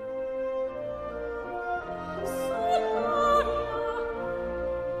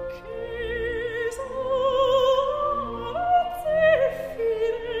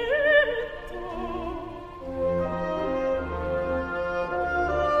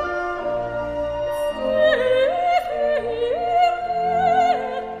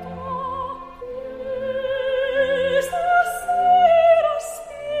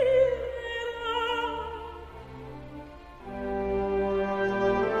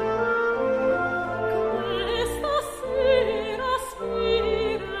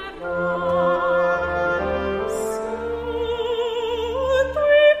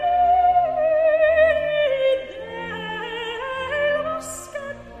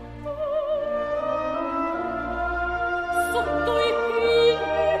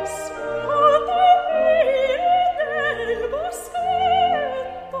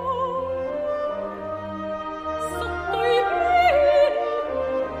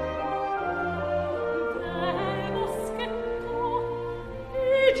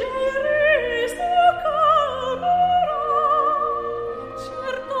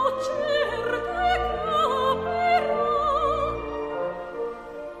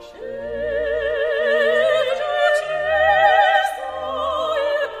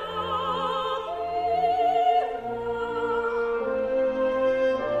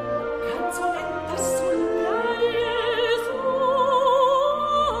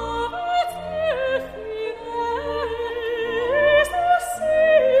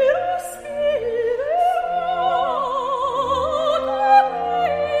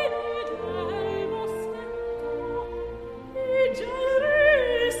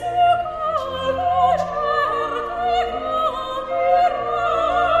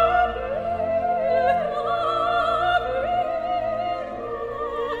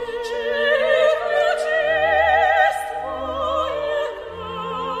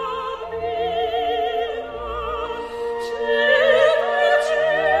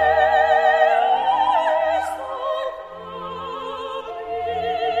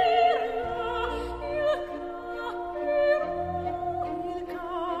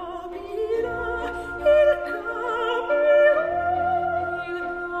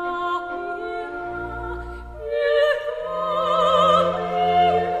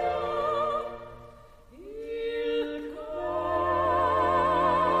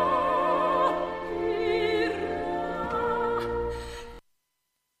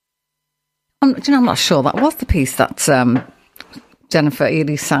 I'm not sure. That was the piece that Jennifer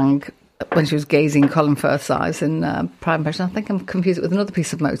Eady sang when she was gazing Colin Firth's eyes in Pride and Prejudice. I think I'm confused it with another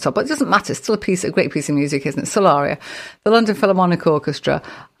piece of Mozart, but it doesn't matter. It's still a great piece of music, isn't it? Solaria. The London Philharmonic Orchestra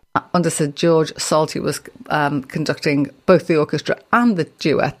under Sir George Salty was conducting both the orchestra and the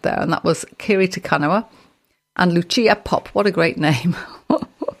duet there, and that was Kiri Te Kanawa and Lucia Pop. What a great name.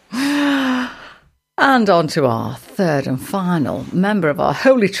 And on to our third and final member of our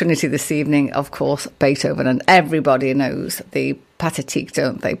Holy Trinity this evening, of course, Beethoven. And everybody knows the Pathetique,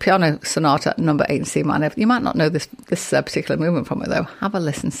 don't they? Piano Sonata number 8 in C minor. You might not know this particular movement from it, though. Have a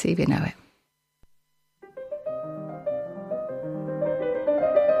listen, see if you know it.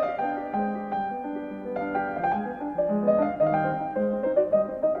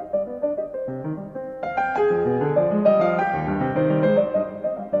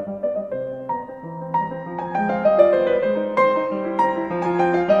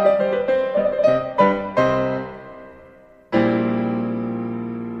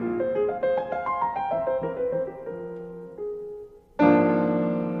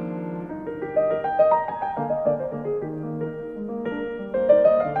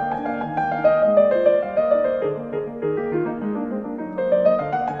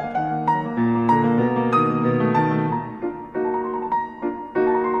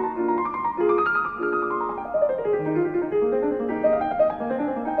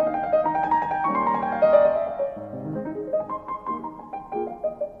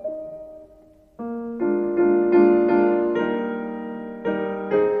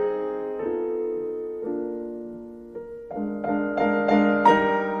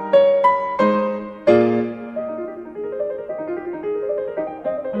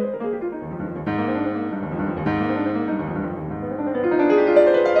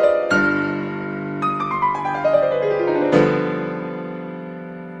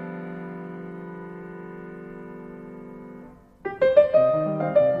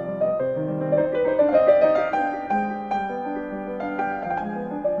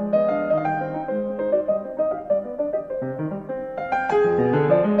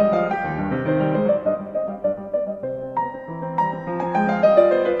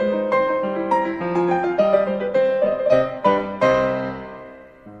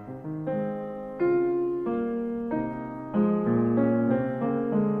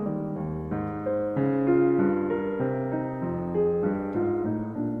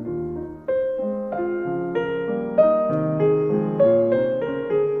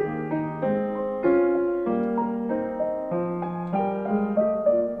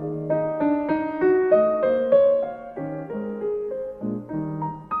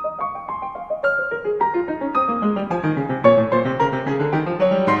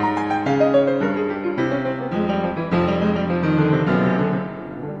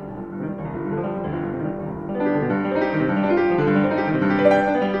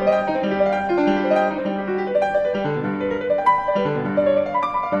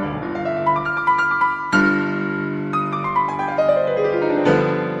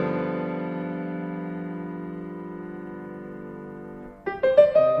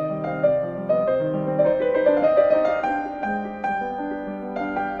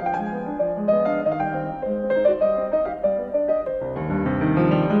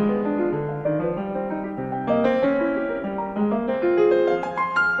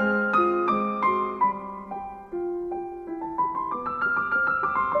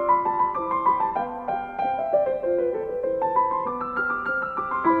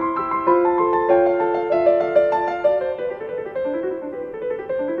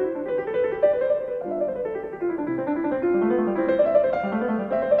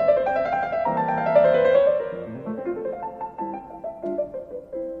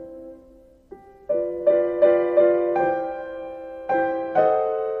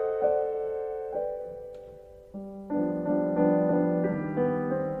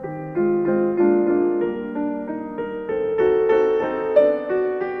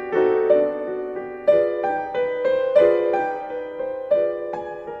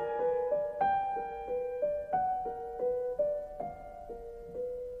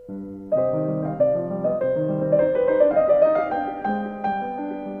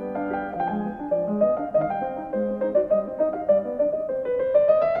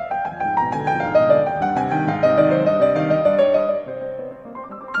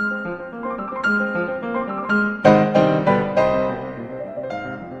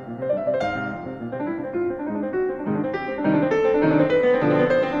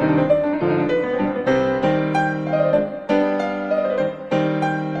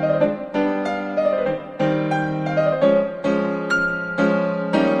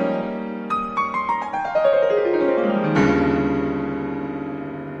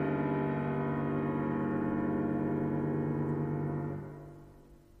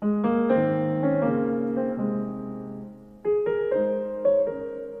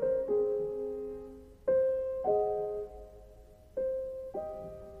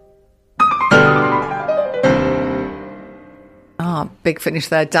 big finish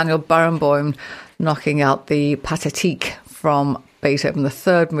there. Daniel Barenboim knocking out the Pathétique from Beethoven, the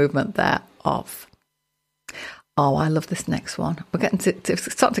third movement there of. Oh, I love this next one. We're getting to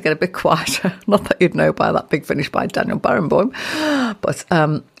it's starting to get a bit quieter. Not that you'd know by that big finish by Daniel Barenboim, but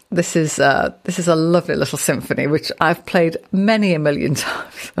this is a lovely little symphony which I've played many a million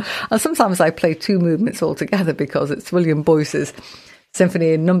times, and sometimes I play two movements all together because it's William Boyce's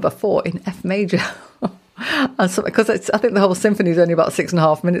Symphony in Number 4 in F major. And so, because I think the whole symphony is only about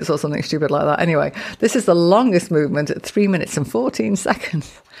 6.5 minutes or something stupid like that. Anyway, this is the longest movement at 3 minutes and 14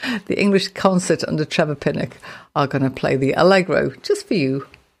 seconds. The English Concert under Trevor Pinnock are going to play the Allegro just for you.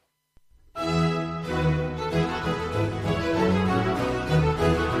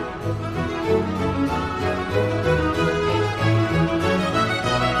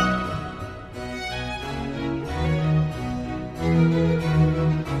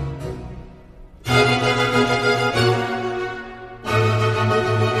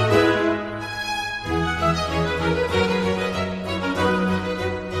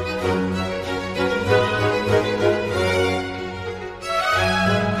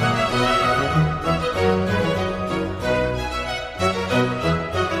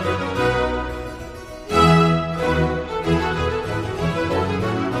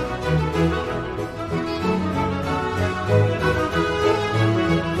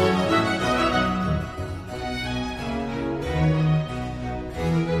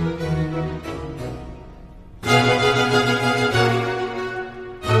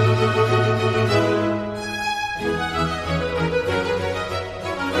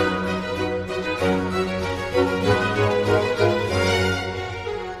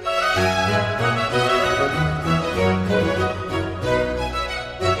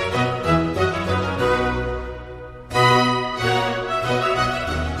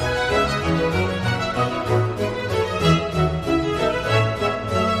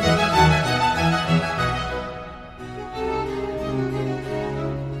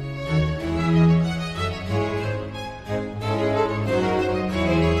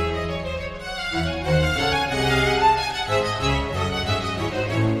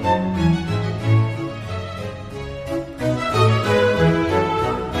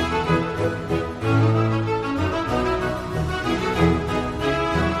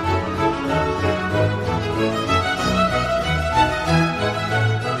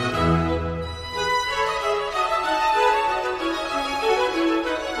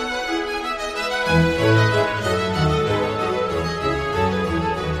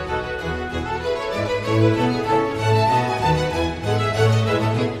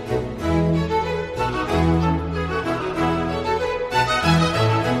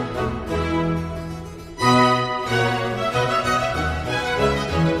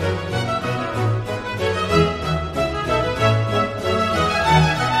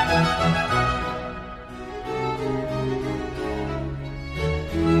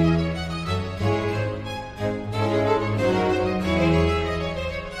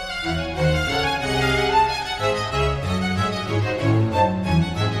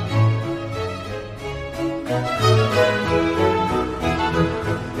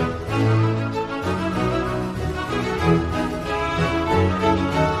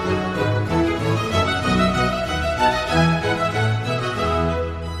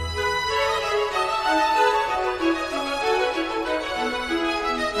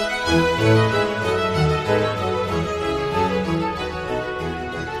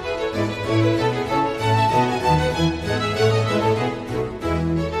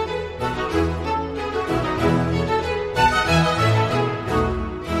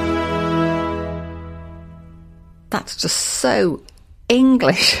 That's just so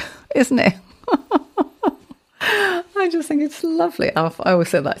English, isn't it? I just think it's lovely. I always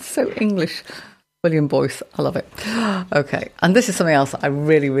say that. It's so English. William Boyce, I love it. Okay, and this is something else I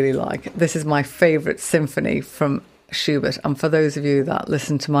really, really like. This is my favourite symphony from Schubert. And for those of you that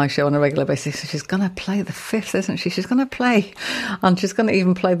listen to my show on a regular basis, she's going to play the fifth, isn't she? She's going to play. And she's going to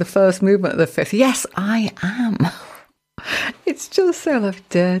even play the first movement of the fifth. Yes, I am. It's just so lovely.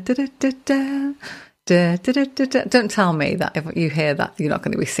 Da, da, da, da, da. Da, da, da, da, da. Don't tell me that if you hear that, you're not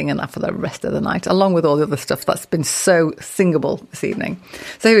going to be singing that for the rest of the night, along with all the other stuff that's been so singable this evening.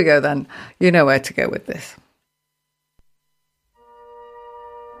 So here we go then. You know where to go with this.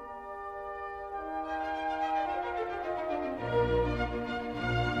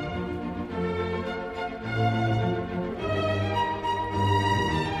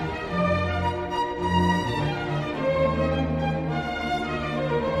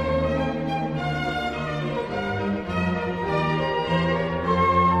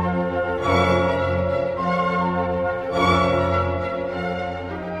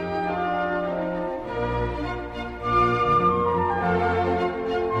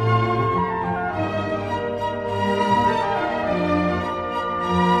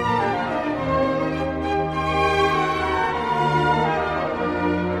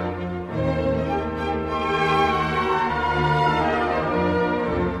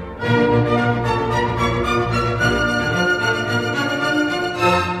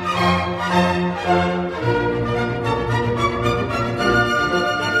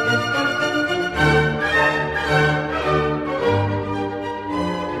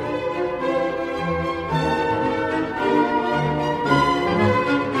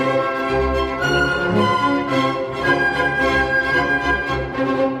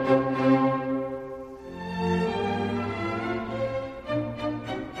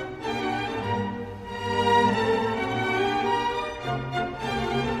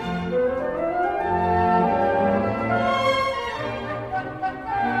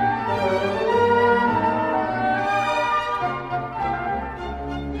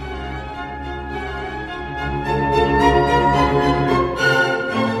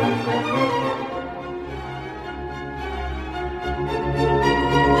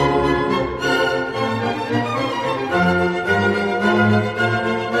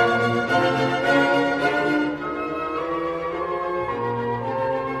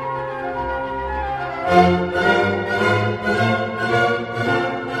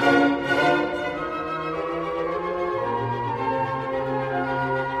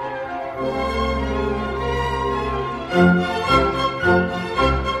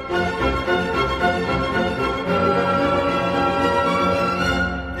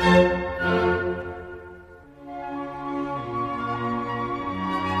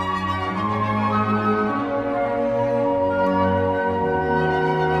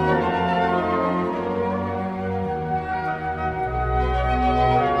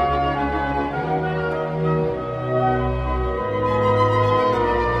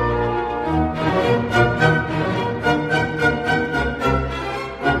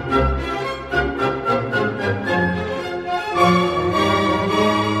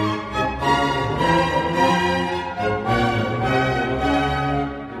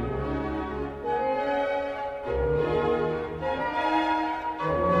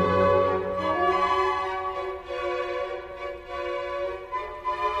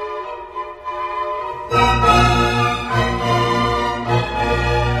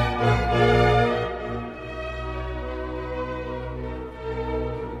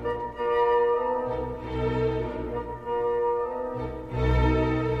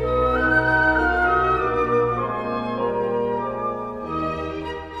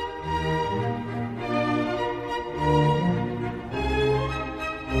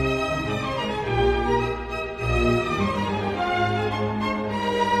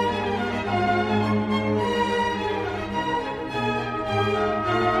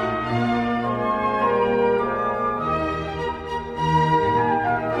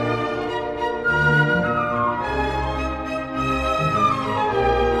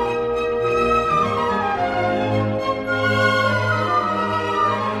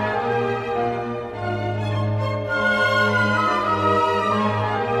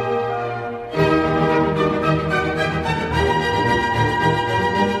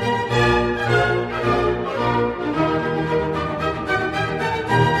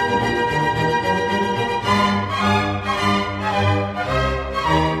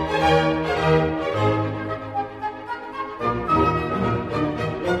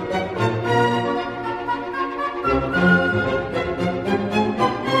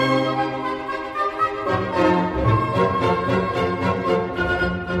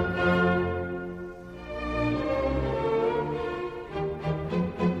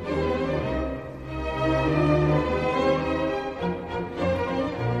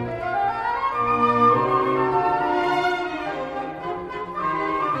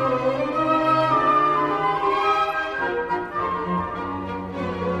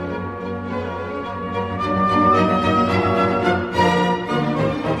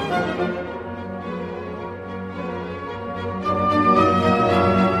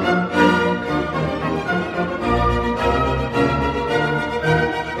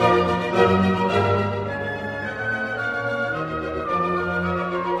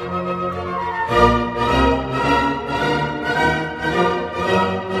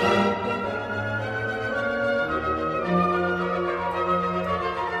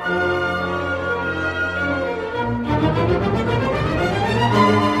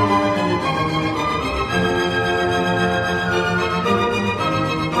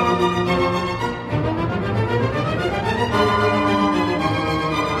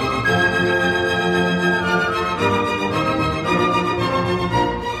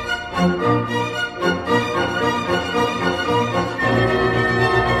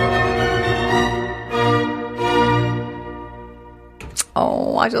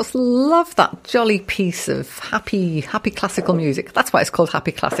 I just love that jolly piece of happy classical music. That's why it's called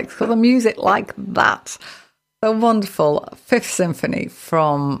Happy Classics, because the music like that. The wonderful Fifth Symphony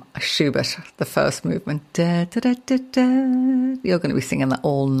from Schubert, the first movement. Da, da, da, da, da. You're going to be singing that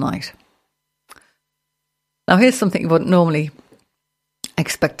all night. Now, here's something you wouldn't normally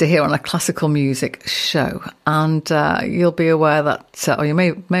expect to hear on a classical music show, and you'll be aware that, or you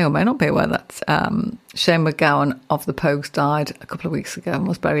may or may not be aware that Shane MacGowan of the Pogues died a couple of weeks ago and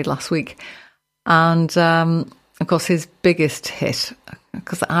was buried last week. And of course, his biggest hit,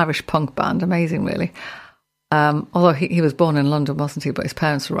 because the Irish punk band, amazing really. Although he was born in London, wasn't he? But his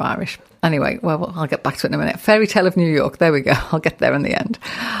parents were Irish. Anyway, well, I'll get back to it in a minute. Fairy Tale of New York. There we go. I'll get there in the end.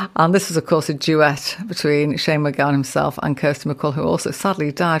 And this is, of course, a duet between Shane MacGowan himself and Kirsty MacColl, who also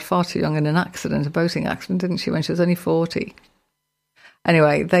sadly died far too young in an accident, a boating accident, didn't she, when she was only 40.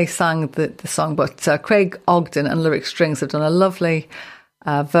 Anyway, they sang the song, but Craig Ogden and Lyric Strings have done a lovely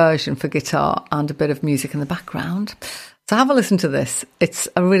version for guitar and a bit of music in the background. So have a listen to this. It's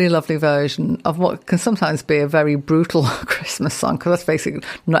a really lovely version of what can sometimes be a very brutal Christmas song, because that's basically,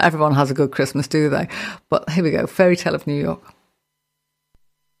 not everyone has a good Christmas, do they? But here we go, Fairy Tale of New York.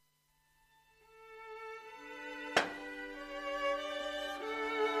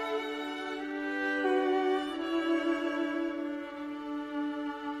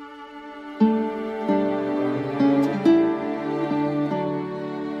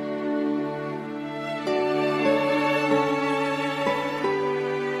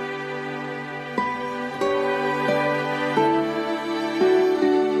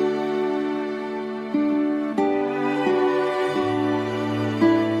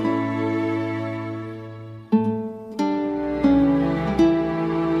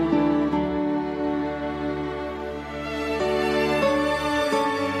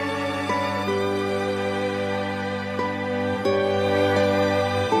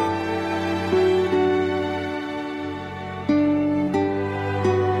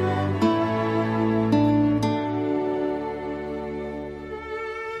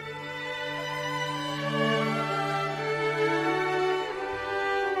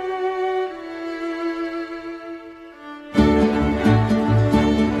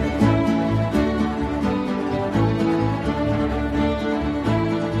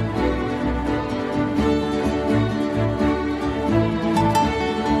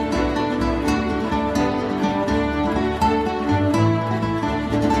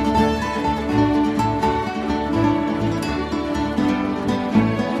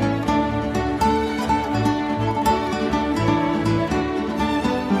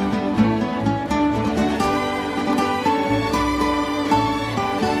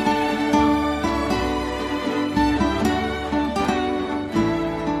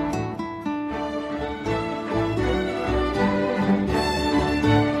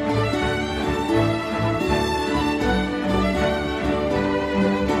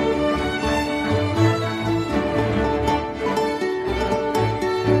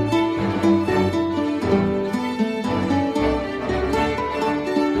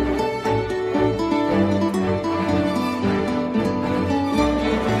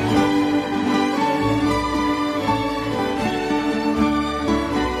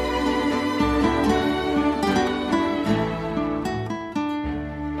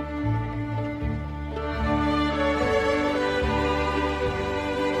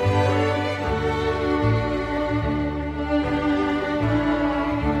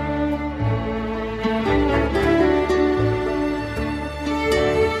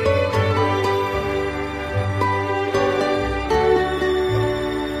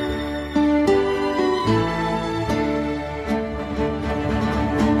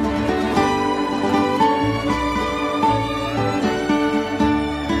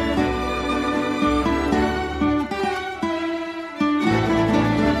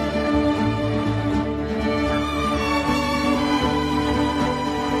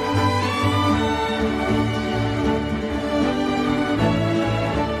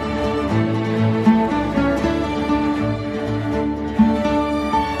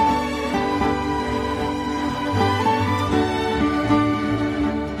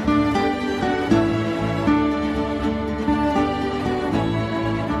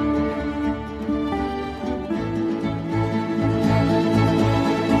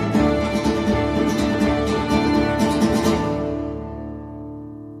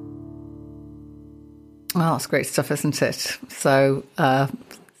 Oh, that's great stuff, isn't it? So,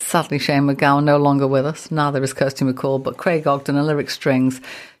 sadly, Shane MacGowan no longer with us. Neither is Kirsty MacColl, but Craig Ogden and Lyric Strings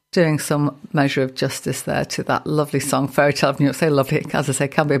doing some measure of justice there to that lovely song, Fairy Tale of New York. Say lovely, as I say,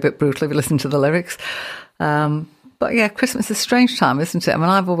 can be a bit brutal if you listen to the lyrics. But yeah, Christmas is a strange time, isn't it? I mean,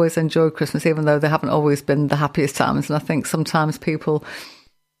 I've always enjoyed Christmas, even though they haven't always been the happiest times. And I think sometimes people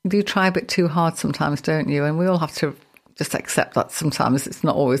do try a bit too hard sometimes, don't you? And we all have to just accept that sometimes it's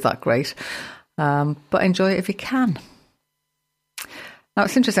not always that great. But enjoy it if you can. Now,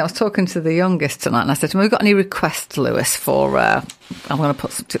 it's interesting. I was talking to the youngest tonight and I said to him, have you got any requests, Lewis, for... I'm going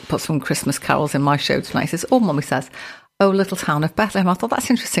to put some Christmas carols in my show tonight. He says, oh, Mummy says... Oh, Little Town of Bethlehem. I thought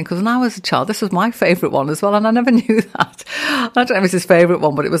that's interesting because when I was a child, this was my favourite one as well, and I never knew that. I don't know if it's his favourite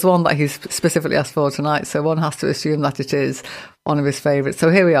one, but it was one that he's specifically asked for tonight, so one has to assume that it is one of his favourites.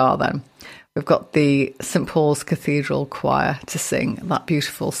 So here we are then. We've got the St Paul's Cathedral Choir to sing that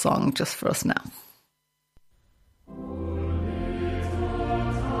beautiful song just for us now.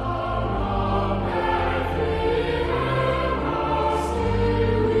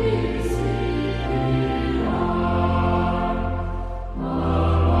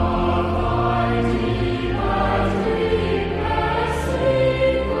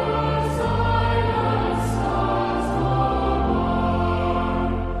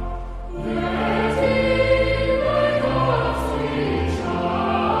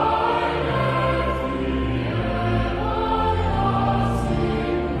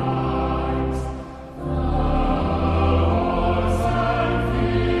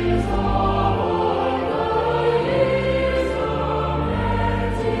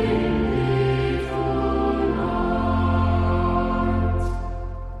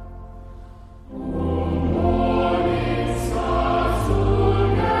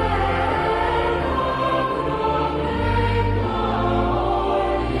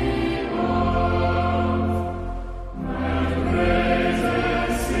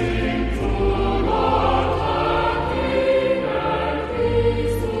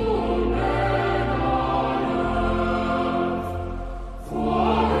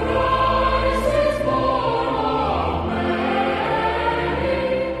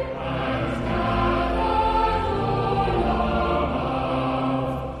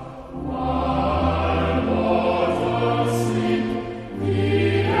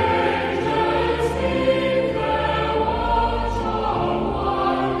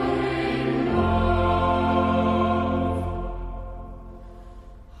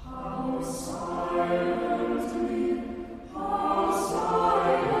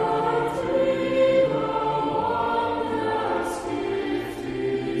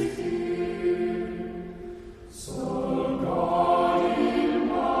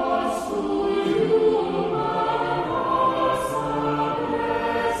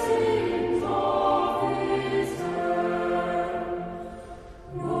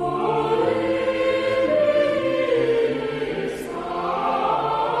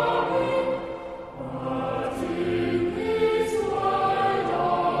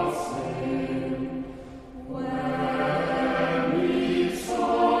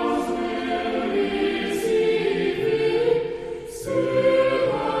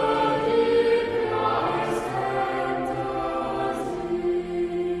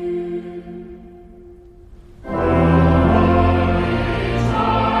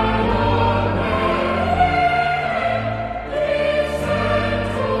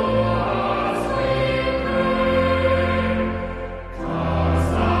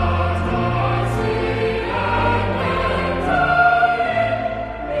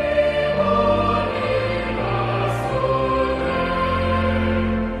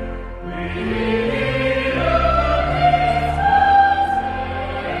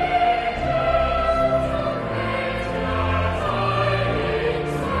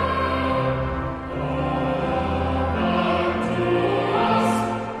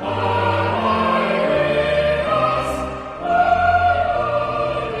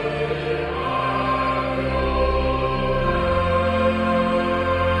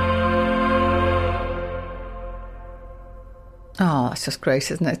 Oh, that's just great,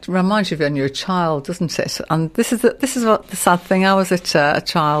 isn't it? It reminds you of when you're a child, doesn't it? And this is what the sad thing. I was at a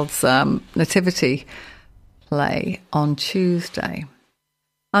child's nativity play on Tuesday,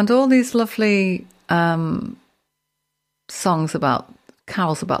 and all these lovely songs about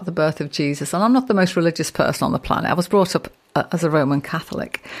carols about the birth of Jesus. And I'm not the most religious person on the planet. I was brought up as a Roman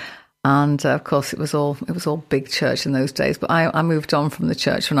Catholic, and of course it was all big church in those days. But I moved on from the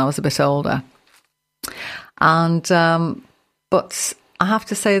church when I was a bit older, and. But I have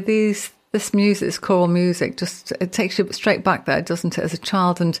to say, this music, this choral music, it takes you straight back there, doesn't it, as a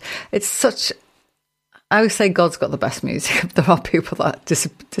child? And it's such I always say God's got the best music. There are people that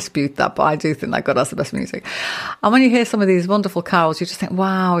dispute that, but I do think that God has the best music. And when you hear some of these wonderful carols, you just think,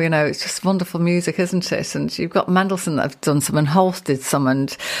 wow, it's just wonderful music, isn't it? And you've got Mendelssohn that have done some, and Holst did some,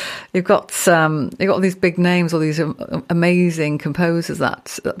 and you've got all these big names, all these amazing composers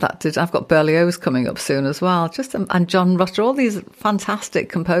that did. I've got Berlioz coming up soon as well, and John Rutter, all these fantastic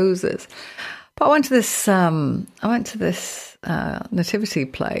composers. But I went to this nativity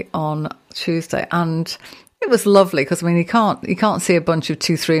play on Tuesday, and it was lovely because you can't see a bunch of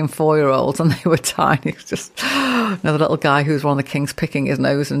 2, 3, and 4-year-olds, and they were tiny. It was just the little guy who's one of the kings picking his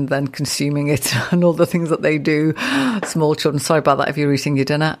nose and then consuming it, and all the things that they do. Small children. Sorry about that if you're eating your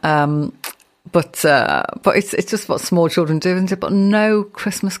dinner. But it's just what small children do, isn't it? But no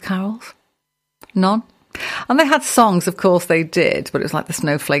Christmas carols, none. And they had songs, of course they did, but it was like the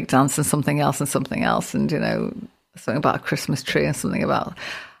snowflake dance and something else, and something about a Christmas tree and something about.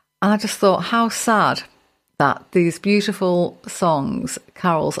 And I just thought, how sad that these beautiful songs,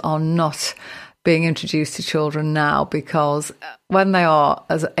 carols, are not being introduced to children now, because when they are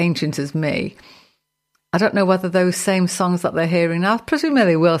as ancient as me, I don't know whether those same songs that they're hearing now, presumably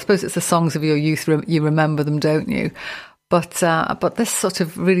they will. I suppose it's the songs of your youth, you remember them, don't you? But this sort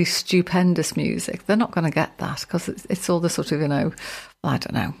of really stupendous music, they're not going to get that, because it's all the sort of, I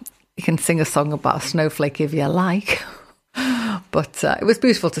don't know. You can sing a song about a snowflake if you like. But it was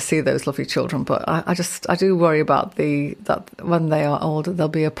beautiful to see those lovely children. But I do worry about that when they are older, there'll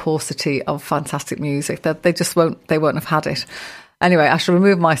be a paucity of fantastic music that they won't have had it. Anyway, I shall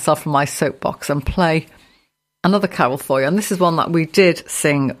remove myself from my soapbox and play another carol for you. And this is one that we did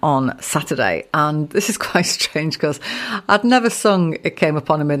sing on Saturday. And this is quite strange because I'd never sung It Came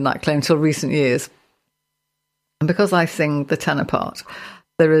Upon a Midnight Clear until recent years. And because I sing the tenor part,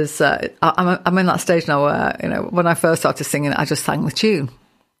 there is, I'm in that stage now where, when I first started singing, I just sang the tune.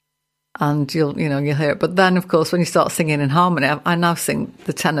 And you'll hear it. But then, of course, when you start singing in harmony, I now sing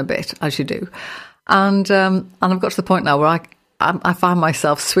the tenor bit, as you do. And I've got to the point now where I find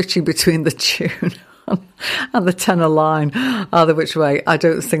myself switching between the tune and the tenor line, either which way. I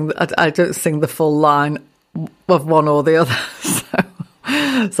don't sing the full line of one or the other.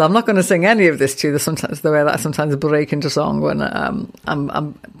 So I'm not going to sing any of this to you. There's sometimes the way that I sometimes break into song when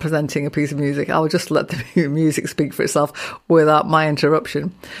I'm presenting a piece of music. I will just let the music speak for itself without my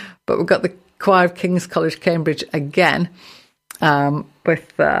interruption. But we've got the choir of King's College, Cambridge again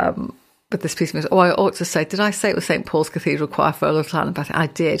with this piece of music. Oh, I ought to say, did I say it was St Paul's Cathedral Choir for Earl of Talent? But I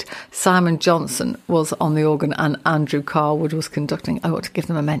did. Simon Johnson was on the organ and Andrew Carwood was conducting. I ought to give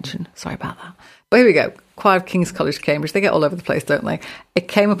them a mention. Sorry about that. But here we go. Choir of King's College, Cambridge. They get all over the place, don't they? It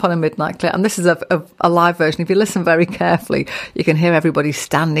Came Upon a Midnight Clear. And this is a live version. If you listen very carefully, you can hear everybody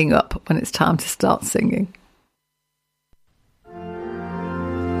standing up when it's time to start singing.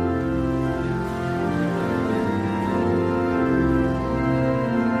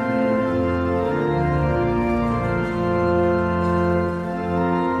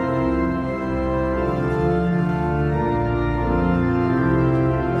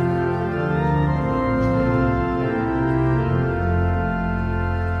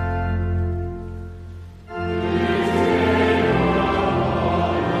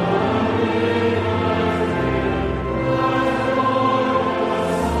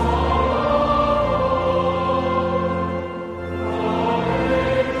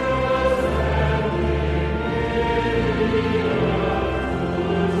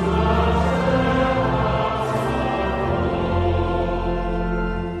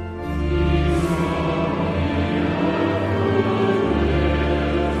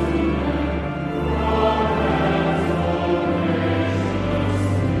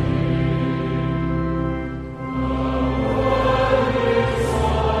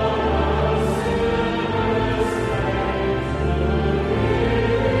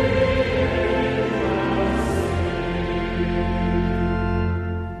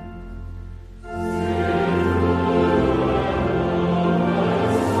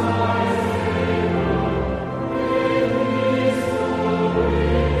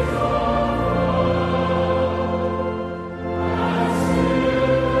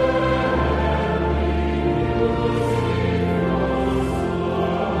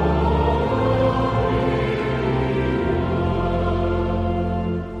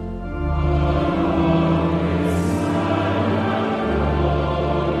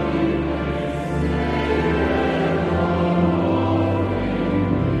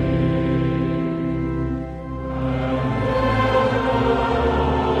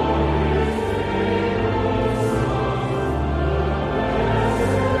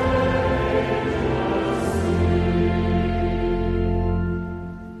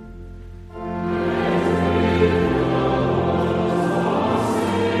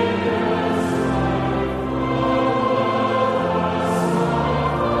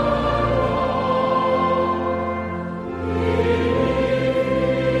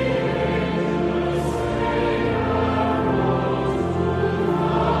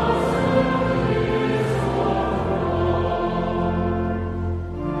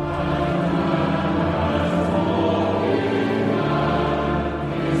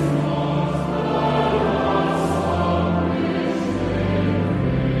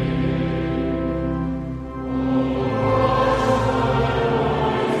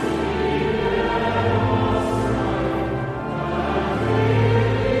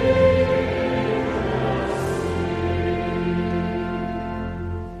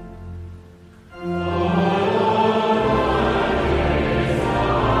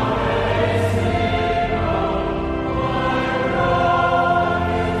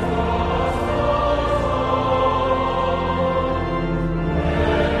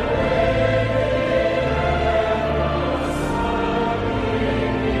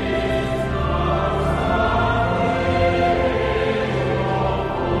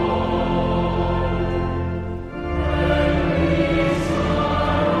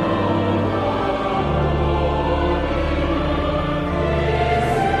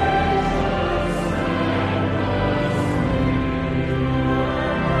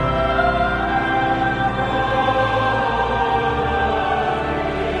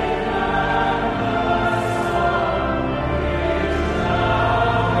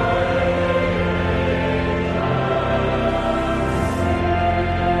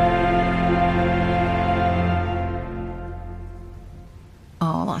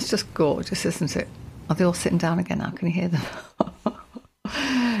 Oh, that's just gorgeous, isn't it? Are they all sitting down again now? Can you hear them?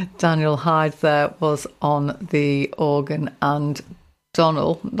 Daniel Hyde there was on the organ, and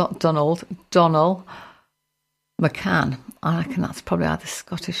Donald McCann. I reckon that's probably either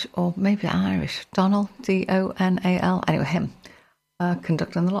Scottish or maybe Irish. Donal, Donal. Anyway, him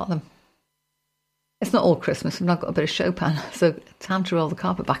conducting a lot of them. It's not all Christmas. I've now got a bit of Chopin, so time to roll the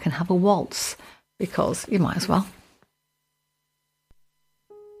carpet back and have a waltz, because you might as well.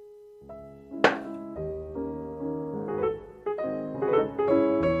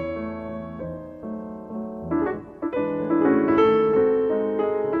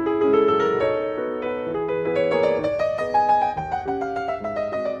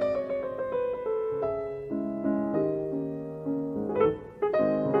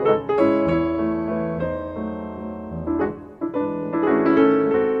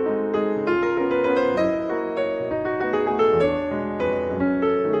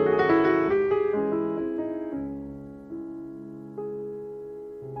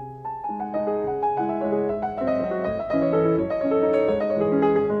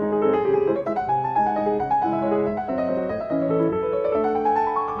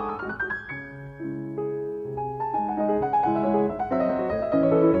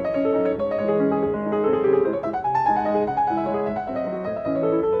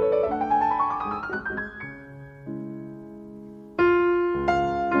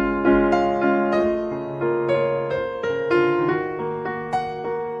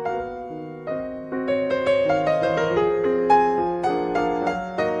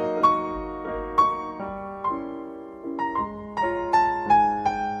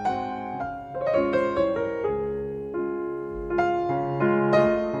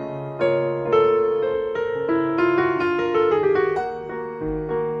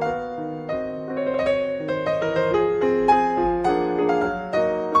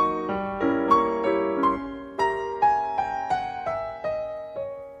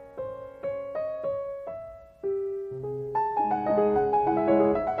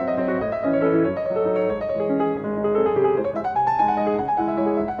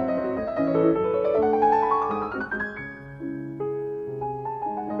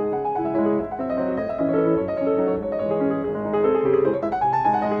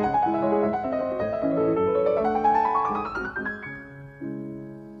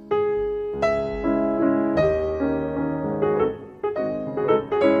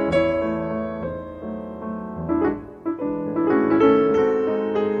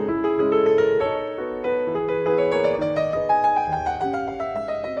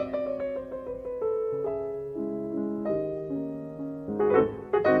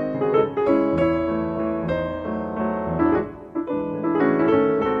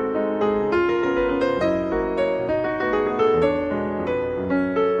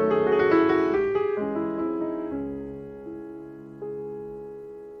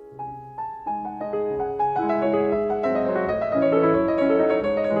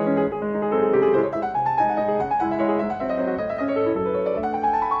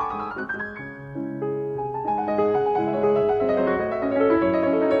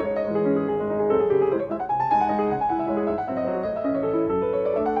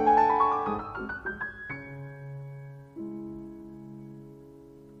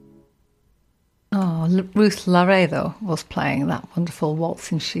 Ruth Laredo was playing that wonderful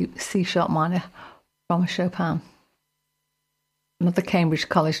waltz in C-sharp minor from Chopin. Another Cambridge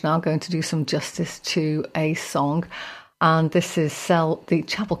College now going to do some justice to a song, and this is the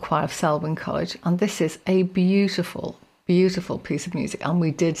Chapel Choir of Selwyn College, and this is a beautiful, beautiful piece of music, and we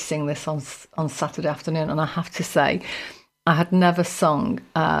did sing this on Saturday afternoon, and I have to say, I had never sung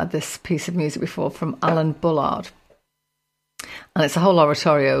this piece of music before from Alan Bullard. And it's a whole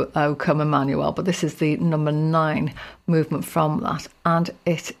oratorio, O Come Emmanuel, but this is the number 9 movement from that, and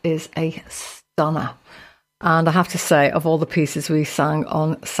it is a stunner. And I have to say, of all the pieces we sang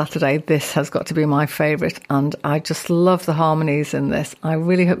on Saturday, this has got to be my favourite, and I just love the harmonies in this. I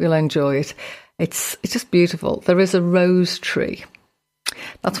really hope you'll enjoy it. It's just beautiful. There is a rose tree.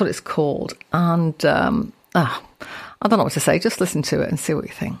 That's what it's called. And I don't know what to say. Just listen to it and see what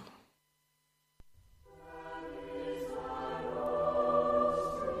you think.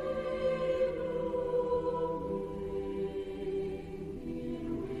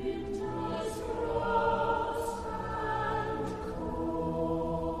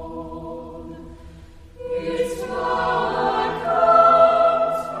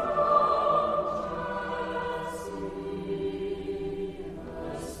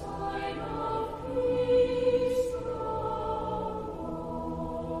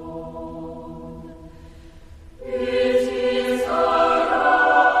 Oh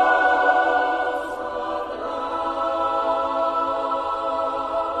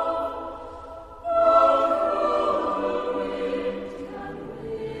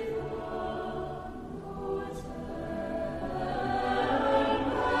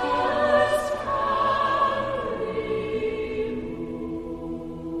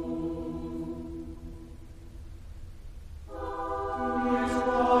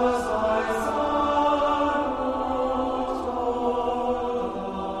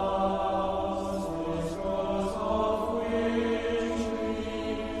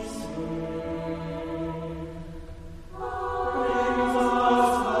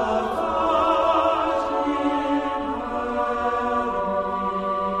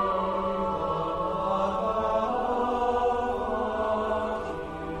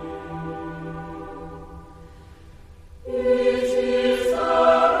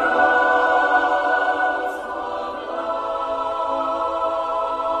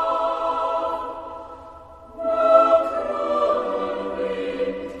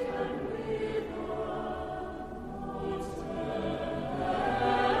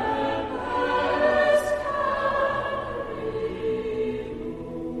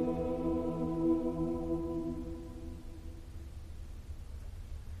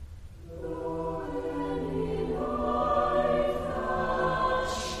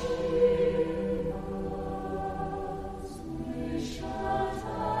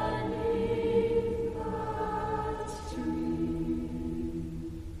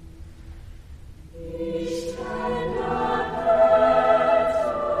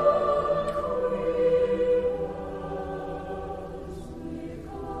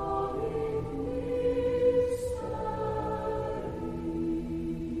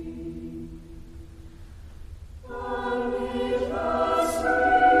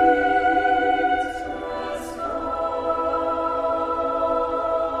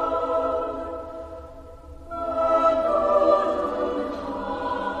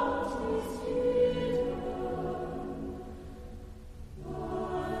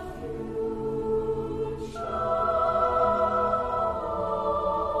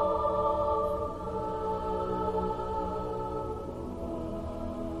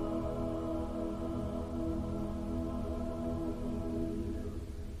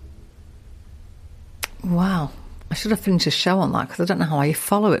I should have finished a show on that because I don't know how you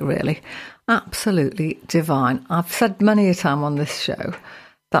follow it really. Absolutely divine. I've said many a time on this show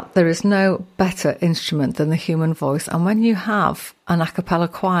that there is no better instrument than the human voice. And when you have an a cappella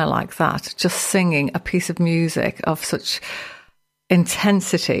choir like that, just singing a piece of music of such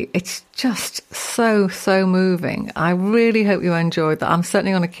intensity, it's just so, so moving. I really hope you enjoyed that. I'm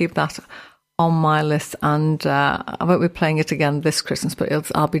certainly going to keep that on my list, and I won't be playing it again this Christmas, but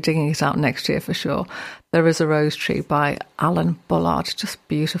I'll be digging it out next year for sure. There is a Rose Tree by Alan Bullard, just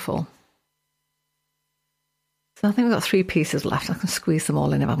beautiful. So I think we've got 3 pieces left. I can squeeze them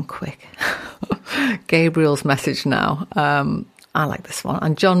all in if I'm quick. Gabriel's Message now. I like this one.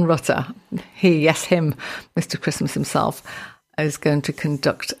 And John Rutter, him, Mr. Christmas himself, is going to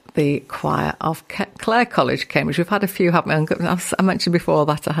conduct the choir of Clare College, Cambridge. We've had a few, haven't we? I mentioned before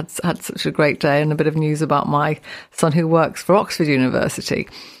that I had such a great day, and a bit of news about my son who works for Oxford University.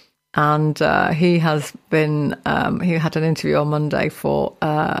 And he has been, he had an interview on Monday for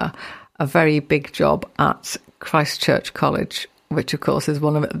a very big job at Christ Church College, which of course is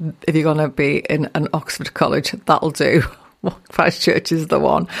one of, if you're going to be in an Oxford college, that'll do. Christ Church is the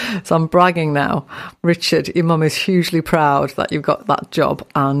one. So I'm bragging now. Richard, your mum is hugely proud that you've got that job,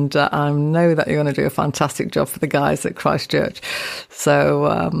 and I know that you're going to do a fantastic job for the guys at Christ Church.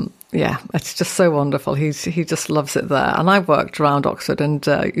 So yeah, it's just so wonderful. He just loves it there. And I've worked around Oxford and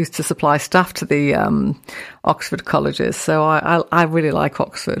used to supply staff to the Oxford colleges. So I really like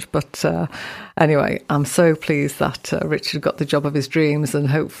Oxford. But anyway, I'm so pleased that Richard got the job of his dreams, and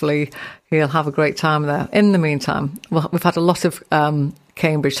hopefully he'll have a great time there. In the meantime, well, we've had a lot of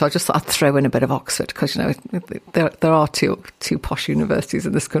Cambridge, so I just thought I'd throw in a bit of Oxford because, you know, there are two posh universities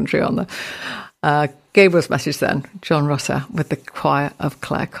in this country, aren't there? Gabriel's Message then, John Rutter with the choir of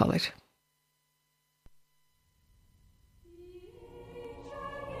Clare College.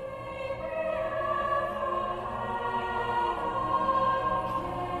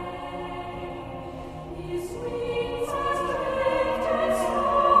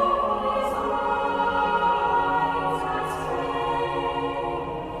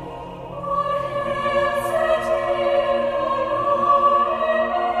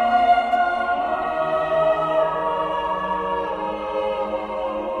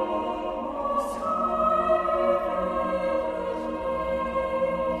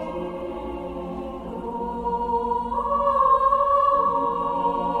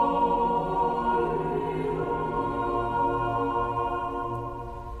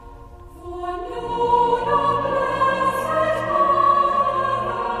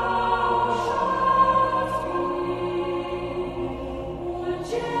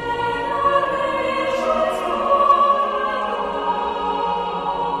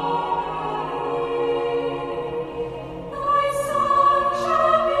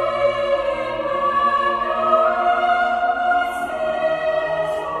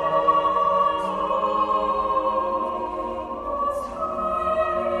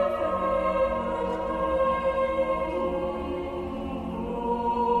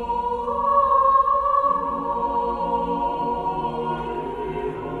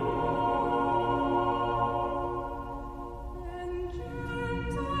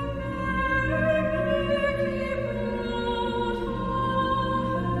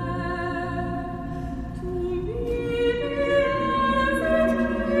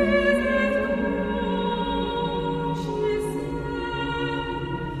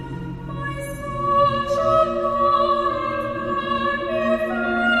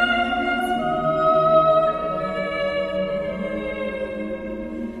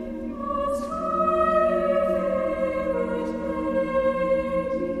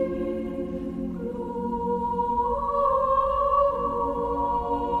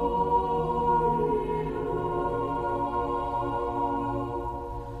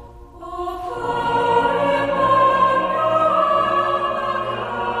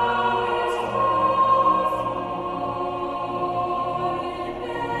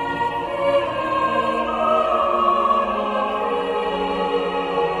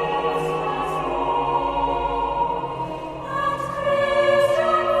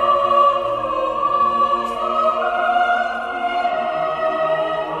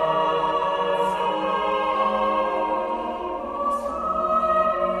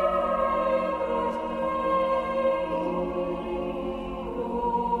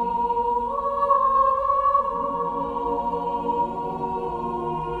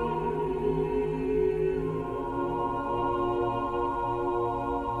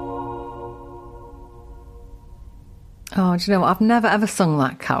 Oh, do you know what? I've never ever sung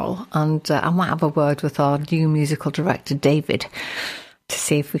that carol, and I might have a word with our new musical director, David, to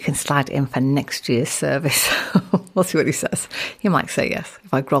see if we can slide in for next year's service. We'll see what he says. He might say yes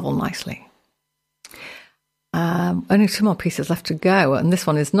if I grovel nicely. Only 2 more pieces left to go, and this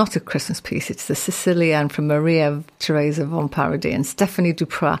one is not a Christmas piece. It's the Sicilienne from Maria Teresa von Paradis, and Stephanie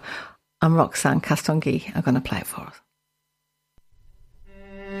Duprat and Roxanne Castonguay are going to play it for us.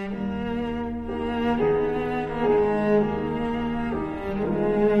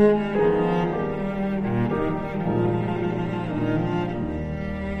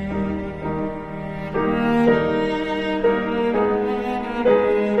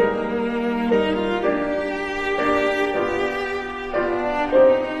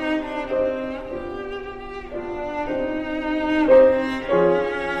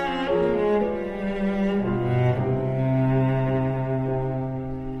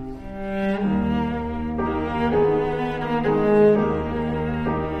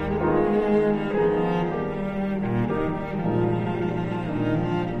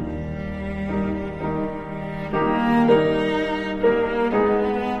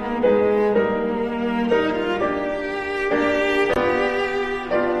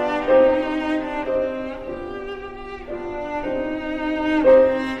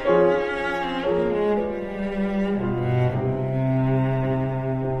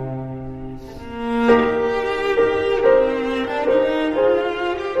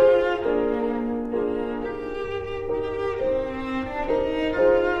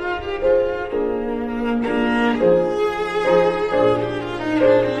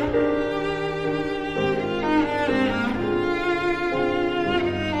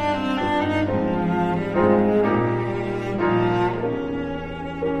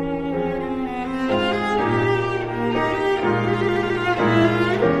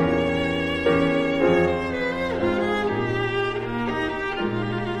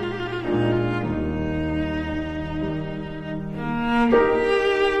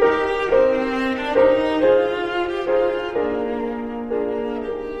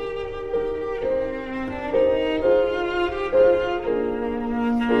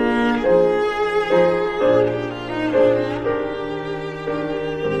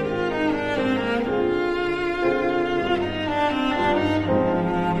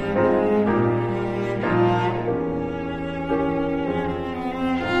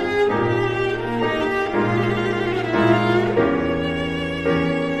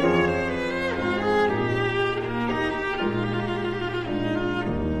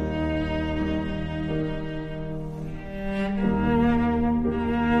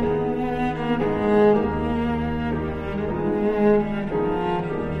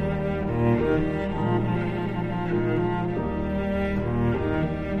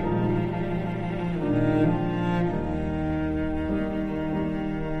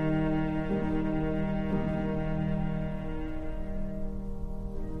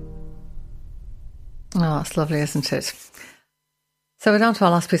 Oh, it's lovely, isn't it? So we're down to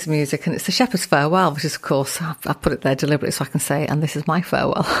our last piece of music, and it's The Shepherd's Farewell, which is, of course, I've put it there deliberately so I can say, and this is my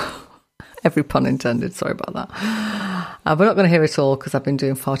farewell. Every pun intended, sorry about that. We're not going to hear it all because I've been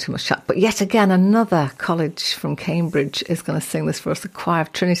doing far too much chat. But yet again, another college from Cambridge is going to sing this for us, the choir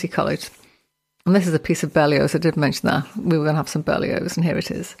of Trinity College. And this is a piece of Berlioz. I did mention that. We were going to have some Berlioz, and here it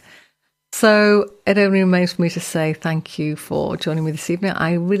is. So it only remains for me to say thank you for joining me this evening.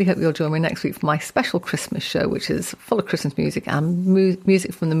 I really hope you'll join me next week for my special Christmas show, which is full of Christmas music and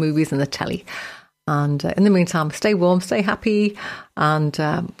music from the movies and the telly. And in the meantime, stay warm, stay happy, and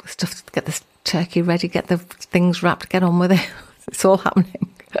stuff to get this turkey ready, get the things wrapped, get on with it. It's all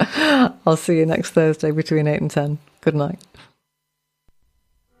happening. I'll see you next Thursday between 8 and 10. Good night.